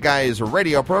Real Estate Guys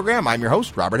radio program. I'm your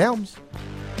host, Robert Helms.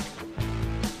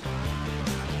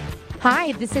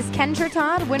 Hi, this is Kendra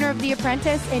Todd, winner of The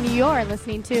Apprentice, and you're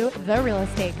listening to The Real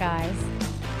Estate Guys.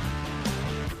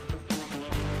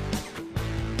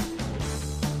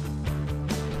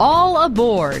 All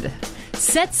aboard!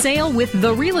 Set sail with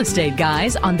the Real Estate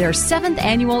Guys on their 7th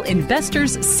annual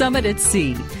Investors Summit at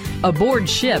Sea. Aboard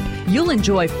ship, you'll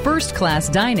enjoy first-class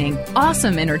dining,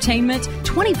 awesome entertainment,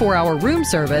 24-hour room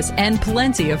service, and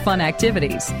plenty of fun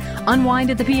activities. Unwind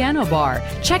at the piano bar,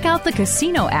 check out the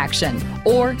casino action,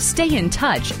 or stay in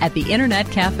touch at the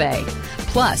Internet Cafe.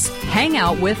 Plus, hang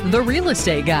out with the Real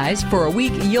Estate Guys for a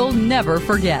week you'll never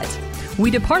forget. We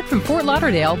depart from Fort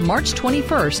Lauderdale March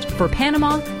 21st for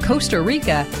Panama, Costa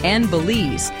Rica, and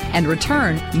Belize, and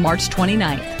return March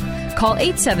 29th. Call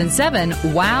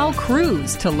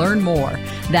 877-WOW-CRUISE to learn more.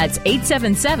 That's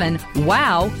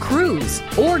 877-WOW-CRUISE,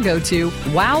 or go to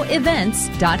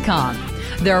wowevents.com.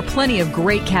 There are plenty of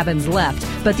great cabins left,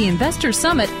 but the Investor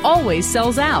Summit always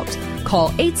sells out.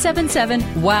 Call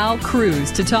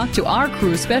 877-WOW-CRUISE to talk to our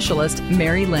cruise specialist,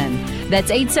 Mary Lynn. That's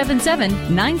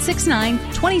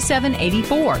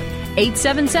 877-969-2784.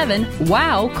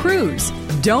 877-WOW-CRUISE.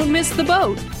 Don't miss the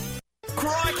boat.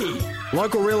 Crikey!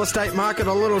 Local real estate market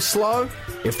a little slow?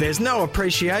 If there's no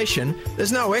appreciation,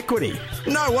 there's no equity.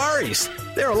 No worries.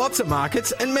 There are lots of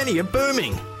markets and many are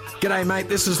booming. G'day, mate.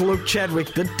 This is Luke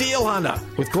Chadwick, the Deal Hunter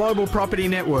with Global Property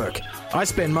Network. I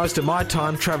spend most of my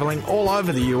time travelling all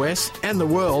over the US and the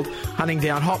world, hunting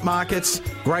down hot markets,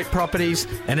 great properties,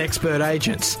 and expert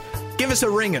agents. Give us a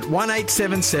ring at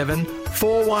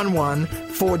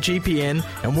 1-877-411-4GPN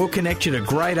and we'll connect you to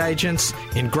great agents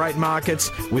in great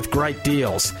markets with great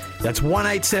deals. That's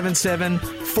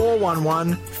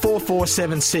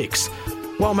 1-877-411-4476.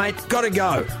 Well, mate, gotta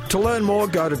go. To learn more,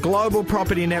 go to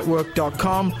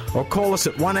globalpropertynetwork.com or call us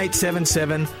at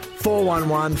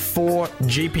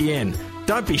 1-877-411-4GPN.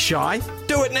 Don't be shy.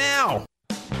 Do it now.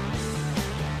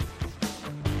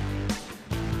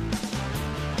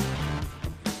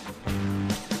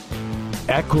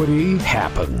 Equity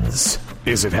happens.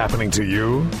 Is it happening to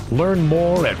you? Learn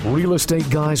more at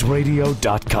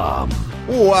realestateguysradio.com.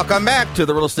 Welcome back to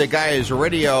the Real Estate Guys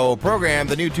radio program,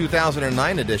 the new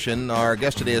 2009 edition. Our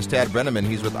guest today is Tad Brenneman.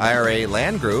 He's with IRA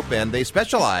Land Group, and they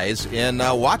specialize in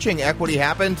watching equity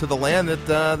happen to the land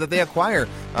that they acquire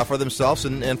for themselves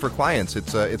and for clients.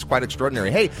 It's quite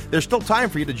extraordinary. Hey, there's still time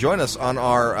for you to join us on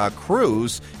our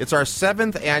cruise. It's our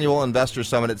 7th annual Investor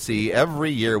Summit at Sea.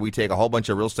 Every year we take a whole bunch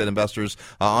of real estate investors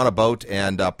on a boat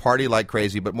and party like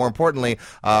crazy, but more importantly,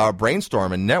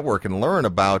 brainstorm and network and learn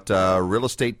about real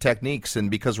estate techniques. And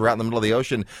because we're out in the middle of the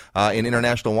ocean in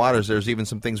international waters, there's even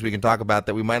some things we can talk about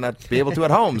that we might not be able to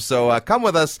at home. So come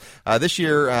with us. This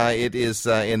year, it is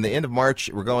in the end of March.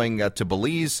 We're going to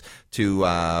Belize,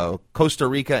 to Costa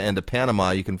Rica, and to Panama.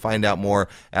 You can find out more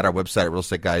at our website at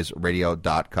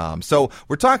realestateguysradio.com. So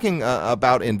we're talking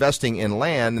about investing in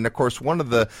land. And, of course, one of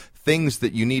the things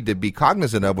that you need to be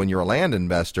cognizant of when you're a land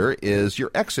investor is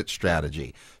your exit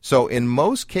strategy. So in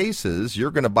most cases, you're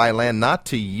going to buy land not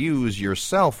to use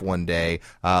yourself one day,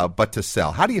 but to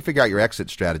sell. How do you figure out your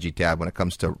exit strategy, Tad, when it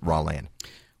comes to raw land?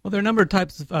 Well, there are a number of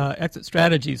types of exit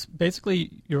strategies. Basically,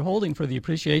 you're holding for the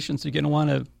appreciation, so you're going to want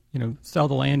to sell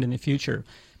the land in the future.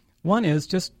 One is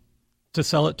just to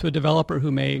sell it to a developer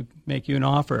who may make you an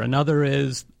offer. Another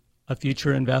is a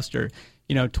future investor.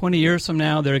 20 years from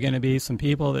now, there are going to be some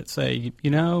people that say,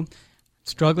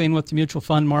 struggling with the mutual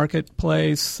fund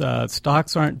marketplace,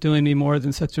 stocks aren't doing me more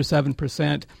than 6 or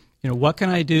 7%. What can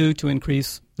I do to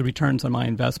increase the returns on my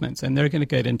investments? And they're going to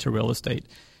get into real estate.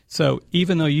 So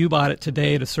even though you bought it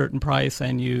today at a certain price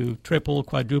and you triple,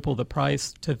 quadruple the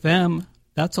price, to them,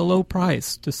 that's a low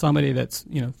price to somebody that's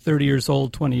 30 years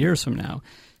old 20 years from now.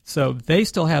 So they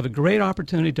still have a great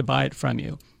opportunity to buy it from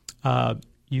you.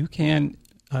 you can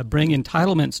bring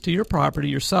entitlements to your property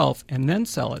yourself and then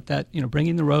sell it. That,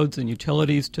 bringing the roads and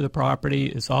utilities to the property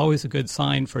is always a good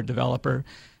sign for a developer.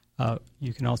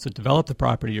 You can also develop the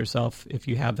property yourself if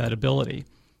you have that ability.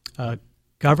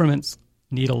 Governments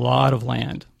need a lot of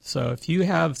land. So if you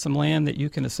have some land that you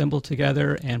can assemble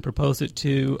together and propose it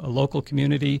to a local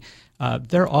community,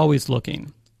 they're always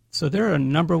looking. So there are a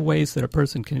number of ways that a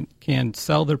person can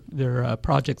sell their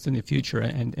projects in the future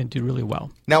and do really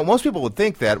well. Now, most people would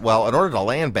think that, well, in order to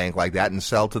land bank like that and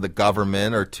sell to the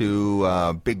government or to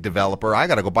a big developer, I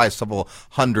got to go buy several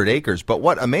hundred acres. But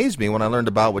what amazed me when I learned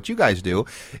about what you guys do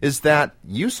is that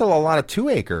you sell a lot of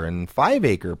 2-acre and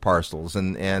 5-acre parcels,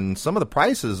 and some of the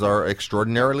prices are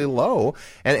extraordinarily low.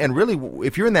 And really,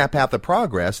 if you're in that path of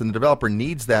progress and the developer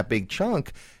needs that big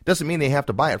chunk, doesn't mean they have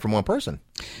to buy it from one person.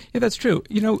 Yeah, that's true.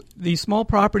 The small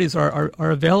properties are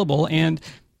available, and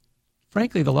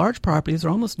frankly, the large properties are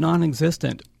almost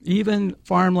non-existent. Even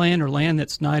farmland or land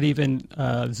that's not even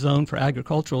zoned for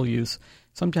agricultural use.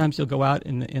 Sometimes you'll go out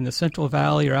in the Central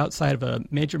Valley or outside of a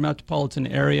major metropolitan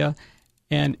area,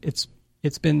 and it's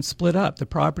been split up. The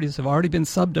properties have already been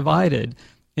subdivided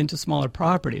into smaller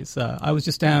properties. I was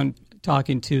just down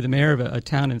talking to the mayor of a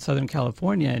town in Southern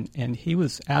California, and he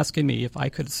was asking me if I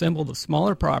could assemble the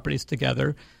smaller properties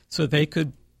together so they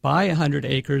could buy 100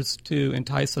 acres to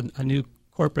entice a new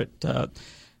corporate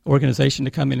organization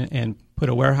to come in and put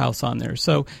a warehouse on there.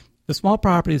 So the small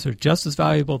properties are just as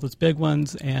valuable as big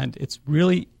ones, and it's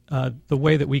really the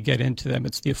way that we get into them.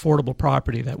 It's the affordable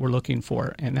property that we're looking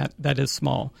for, and that is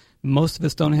small. Most of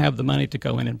us don't have the money to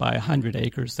go in and buy 100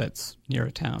 acres that's near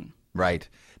a town. Right.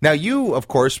 Now, you, of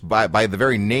course, by the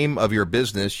very name of your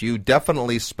business, you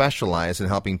definitely specialize in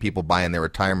helping people buy in their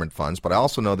retirement funds. But I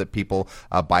also know that people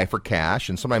buy for cash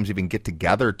and sometimes even get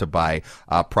together to buy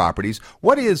properties.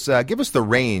 What is, give us the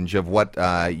range of what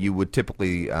you would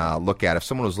typically look at if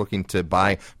someone was looking to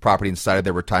buy property inside of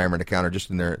their retirement account or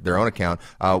just in their own account.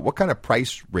 What kind of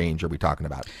price range are we talking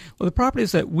about? Well, the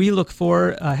properties that we look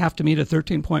for have to meet a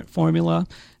 13-point formula.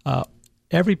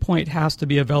 Every point has to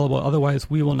be available, otherwise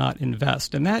we will not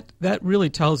invest. And that really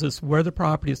tells us where the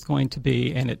property is going to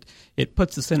be, and it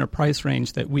puts us in a price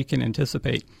range that we can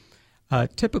anticipate.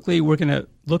 Typically, we're going to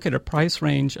look at a price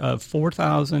range of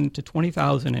 $4,000 to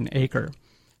 $20,000 an acre.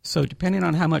 So depending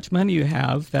on how much money you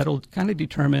have, that'll kind of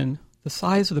determine the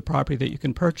size of the property that you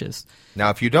can purchase. Now,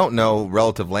 if you don't know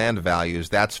relative land values,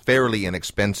 that's fairly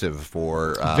inexpensive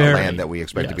for land that we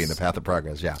expect to be in the path of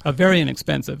progress. Yeah, very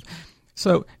inexpensive.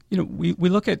 So, we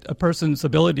look at a person's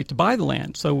ability to buy the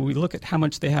land. So we look at how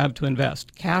much they have to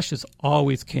invest. Cash is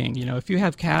always king. If you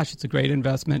have cash, it's a great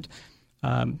investment.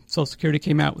 Social Security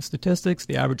came out with statistics.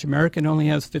 The average American only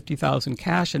has $50,000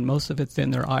 cash, and most of it's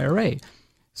in their IRA.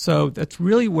 So that's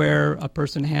really where a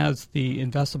person has the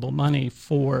investable money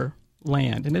for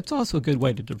land. And it's also a good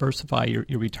way to diversify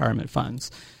your retirement funds.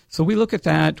 So we look at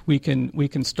that. We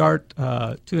can start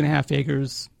 2.5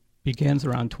 acres, begins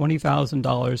around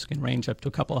 $20,000, can range up to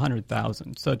a couple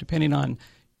 $100,000. So depending on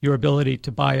your ability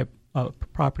to buy a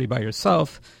property by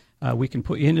yourself, we can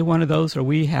put you into one of those, or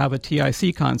we have a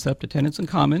TIC concept, a tenants in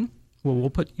common, where we'll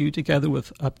put you together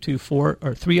with up to 4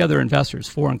 or 3 other investors,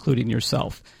 4 including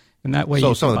yourself. And that way,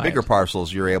 so some of the bigger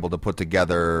parcels you're able to put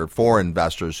together 4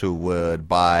 investors who would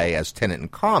buy as tenant in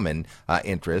common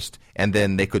interest, and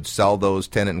then they could sell those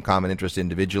tenant in common interests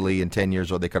individually in 10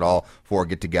 years, or they could all 4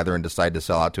 get together and decide to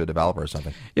sell out to a developer or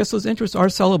something. Yes, those interests are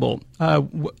sellable.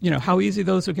 How easy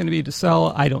those are going to be to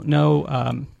sell, I don't know.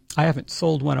 I haven't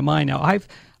sold one of mine. Now, I've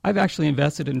actually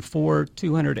invested in 4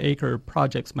 200-acre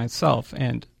projects myself,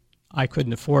 and I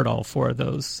couldn't afford all 4 of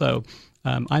those. So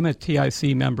I'm a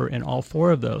TIC member in all 4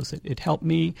 of those. It helped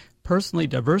me personally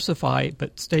diversify,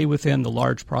 but stay within the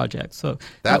large projects. So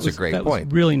that's a great point.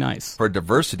 Was really nice. For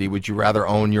diversity, would you rather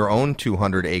own your own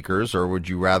 200 acres, or would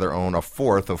you rather own a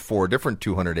fourth of 4 different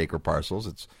 200-acre parcels?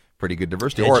 It's pretty good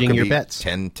diversity. Hedging or it could your be bets.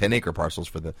 10-acre parcels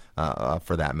for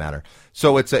that matter.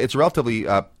 So it's a relatively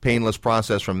painless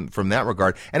process from that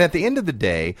regard. And at the end of the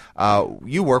day,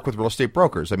 you work with real estate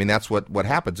brokers. I mean, that's what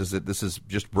happens, is that this is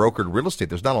just brokered real estate.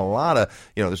 There's not a lot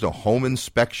of, there's no home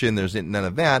inspection. There's none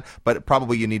of that. But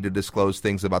probably you need to disclose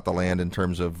things about the land in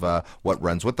terms of what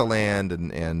runs with the land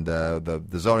and the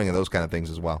zoning and those kind of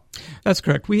things as well. That's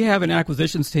correct. We have an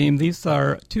acquisitions team. These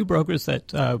are 2 brokers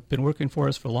that have been working for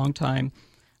us for a long time.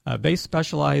 They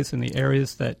specialize in the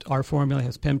areas that our formula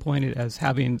has pinpointed as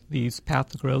having these path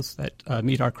to growth that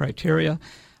meet our criteria.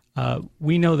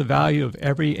 We know the value of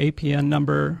every APN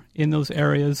number in those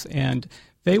areas, and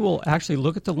they will actually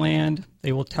look at the land.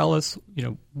 They will tell us,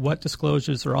 what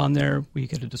disclosures are on there. We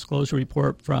get a disclosure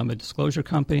report from a disclosure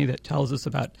company that tells us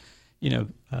about,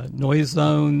 noise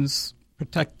zones,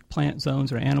 protect plant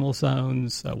zones or animal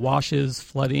zones, washes,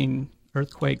 flooding,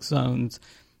 earthquake zones.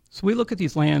 So we look at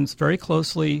these lands very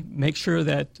closely, make sure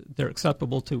that they're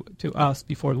acceptable to us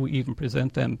before we even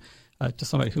present them to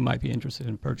somebody who might be interested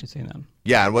in purchasing them.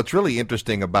 Yeah, and what's really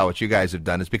interesting about what you guys have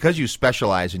done is because you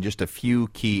specialize in just a few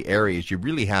key areas, you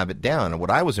really have it down. And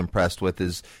what I was impressed with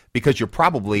is because you're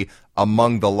probably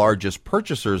among the largest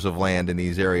purchasers of land in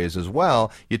these areas as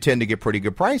well, you tend to get pretty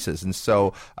good prices. And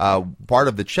so part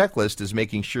of the checklist is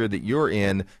making sure that you're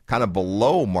in kind of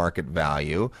below market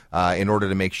value in order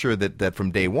to make sure that from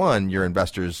day one your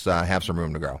investors have some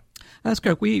room to grow. That's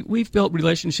correct. We've built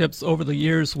relationships over the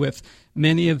years with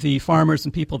many of the farmers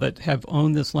and people that have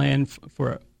owned this land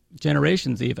for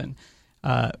generations even.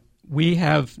 We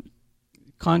have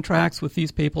contracts with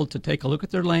these people to take a look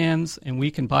at their lands, and we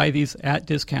can buy these at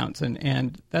discounts.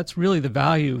 And that's really the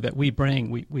value that we bring.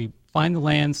 We find the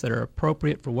lands that are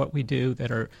appropriate for what we do,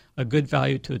 that are a good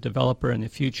value to a developer in the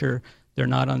future. They're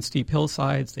not on steep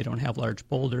hillsides. They don't have large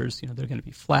boulders. They're going to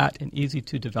be flat and easy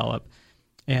to develop.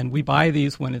 And we buy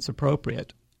these when it's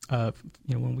appropriate,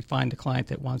 when we find a client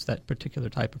that wants that particular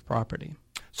type of property.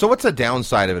 So what's the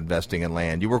downside of investing in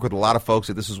land? You work with a lot of folks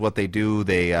that this is what they do.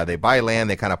 They buy land,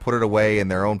 they kind of put it away in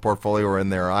their own portfolio or in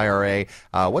their IRA.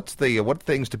 What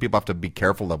things do people have to be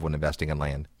careful of when investing in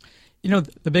land?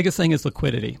 The biggest thing is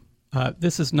liquidity.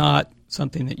 This is not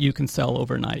something that you can sell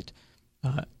overnight.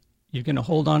 You're going to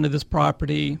hold on to this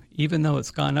property, even though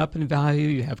it's gone up in value.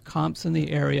 You have comps in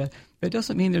the area. It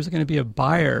doesn't mean there's going to be a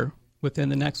buyer within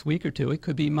the next week or two. It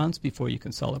could be months before you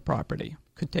can sell a property.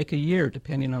 It could take a year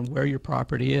depending on where your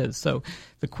property is. So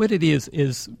liquidity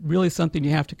is really something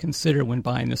you have to consider when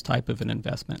buying this type of an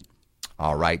investment.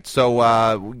 All right. So,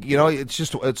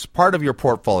 it's part of your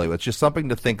portfolio. It's just something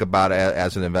to think about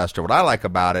as an investor. What I like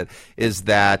about it is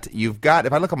that you've got,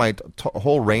 if I look at my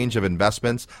whole range of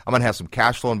investments, I'm going to have some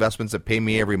cash flow investments that pay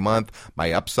me every month.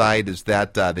 My upside is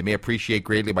that they may appreciate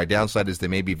greatly. My downside is they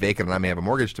may be vacant and I may have a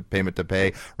mortgage payment to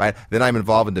pay, right? Then I'm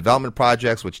involved in development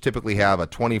projects, which typically have a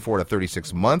 24 to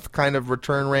 36 month kind of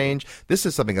return range. This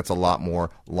is something that's a lot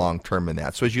more long-term than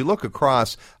that. So as you look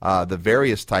across the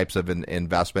various types of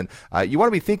investment, you want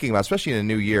to be thinking about, especially in a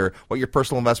new year, what your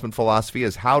personal investment philosophy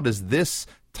is. How does this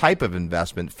type of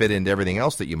investment fit into everything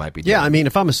else that you might be doing? Yeah, I mean,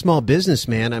 if I'm a small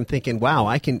businessman, I'm thinking, wow,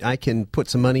 I can put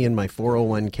some money in my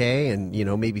 401k and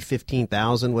maybe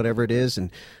 $15,000, whatever it is,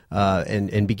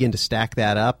 and begin to stack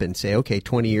that up and say, okay,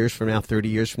 20 years from now, 30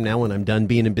 years from now, when I'm done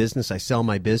being in business, I sell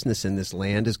my business and this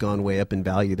land has gone way up in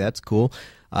value. That's cool.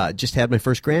 Just had my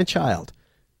first grandchild.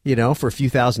 For a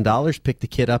few $1,000s, pick the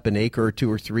kid up an acre or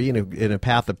two or three in a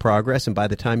path of progress, and by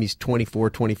the time he's 24,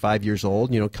 25 years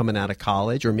old, coming out of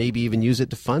college, or maybe even use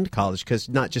it to fund college, because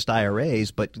not just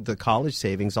IRAs, but the college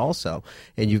savings also,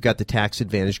 and you've got the tax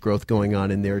advantage growth going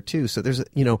on in there too. So there's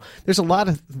a lot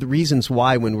of the reasons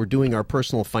why when we're doing our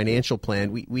personal financial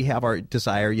plan, we have our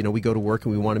desire, we go to work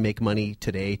and we want to make money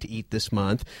today to eat this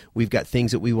month. We've got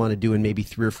things that we want to do in maybe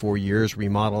 3 or 4 years,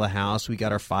 remodel a house. We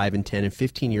got our 5 and 10 and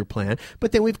 15-year plan,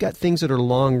 but then we've got things that are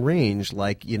long range,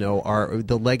 like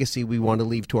the legacy we want to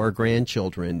leave to our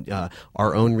grandchildren,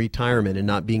 our own retirement, and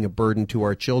not being a burden to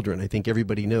our children. I think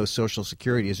everybody knows Social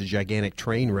Security is a gigantic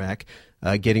train wreck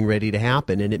getting ready to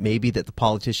happen, and it may be that the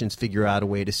politicians figure out a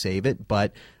way to save it,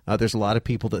 but there's a lot of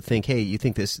people that think, hey, you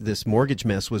think this mortgage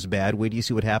mess was bad? Wait till you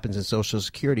see what happens in Social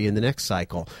Security in the next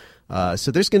cycle.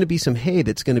 So there's going to be some hay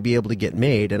that's going to be able to get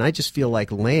made, and I just feel like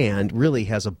land really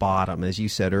has a bottom, as you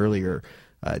said earlier,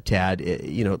 Tad.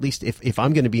 At least if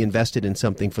I'm going to be invested in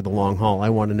something for the long haul, I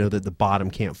want to know that the bottom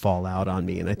can't fall out on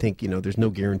me. And I think, there's no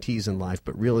guarantees in life,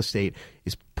 but real estate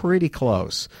is pretty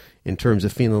close in terms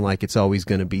of feeling like it's always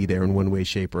going to be there in one way,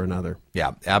 shape, or another.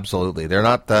 Yeah, absolutely. They're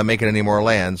not making any more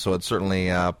land, so it's certainly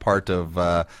part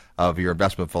of your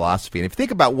investment philosophy. And if you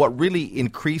think about what really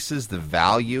increases the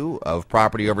value of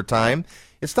property over time,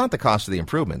 it's not the cost of the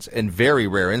improvements. In very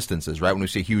rare instances, right, when we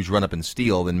see a huge run-up in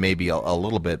steel, then maybe a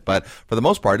little bit. But for the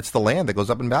most part, it's the land that goes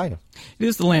up in value. It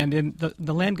is the land. And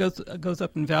the land goes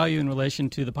up in value in relation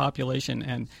to the population.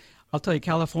 And I'll tell you,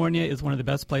 California is one of the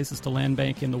best places to land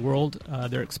bank in the world.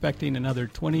 They're expecting another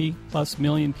 20-plus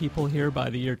million people here by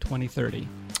the year 2030.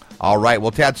 All right. Well,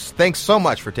 Tad, thanks so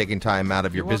much for taking time out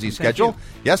of your busy schedule.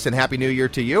 Yes, and Happy New Year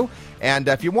to you. And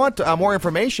if you want more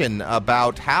information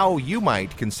about how you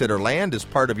might consider land as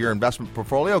part of your investment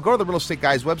portfolio, go to the Real Estate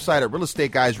Guys website at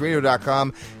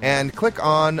realestateguysradio.com and click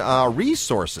on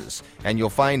resources. And you'll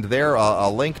find there a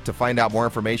link to find out more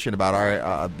information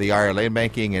about the IRA Land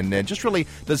Banking and just really,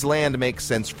 does land make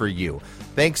sense for you?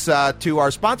 Thanks to our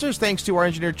sponsors. Thanks to our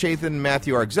engineer, Chathan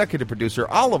Matthew, our executive producer,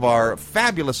 all of our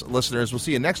fabulous listeners. We'll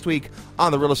see you next week week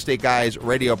on the Real Estate Guys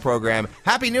radio program.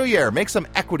 Happy New Year. Make some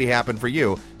equity happen for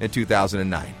you in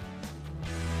 2009.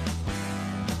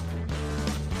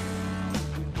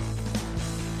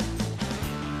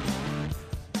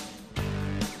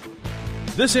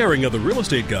 This airing of the Real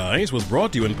Estate Guys was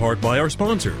brought to you in part by our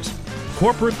sponsors.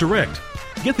 Corporate Direct.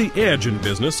 Get the edge in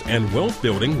business and wealth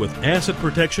building with asset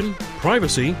protection,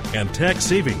 privacy, and tax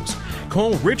savings.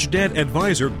 Call Rich Dad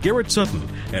Advisor Garrett Sutton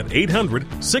at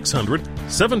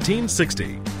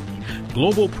 800-600-1760.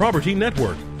 Global Property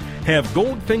Network. Have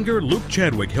Goldfinger Luke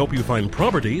Chadwick help you find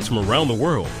properties from around the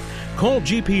world. Call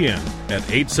GPN at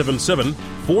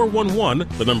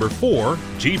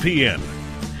 877-411-4-GPN.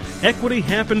 Equity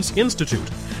Happens Institute.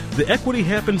 The Equity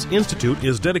Happens Institute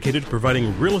is dedicated to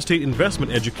providing real estate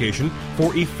investment education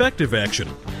for effective action.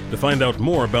 To find out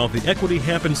more about the Equity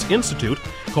Happens Institute,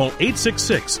 call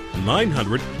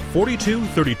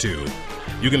 866-900-4232.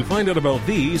 You can find out about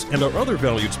these and our other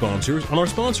valued sponsors on our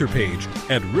sponsor page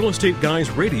at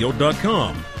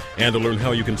realestateguysradio.com. And to learn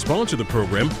how you can sponsor the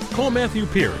program, call Matthew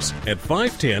Pierce at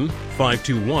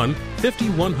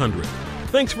 510-521-5100.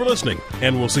 Thanks for listening,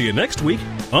 and we'll see you next week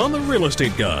on The Real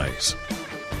Estate Guys.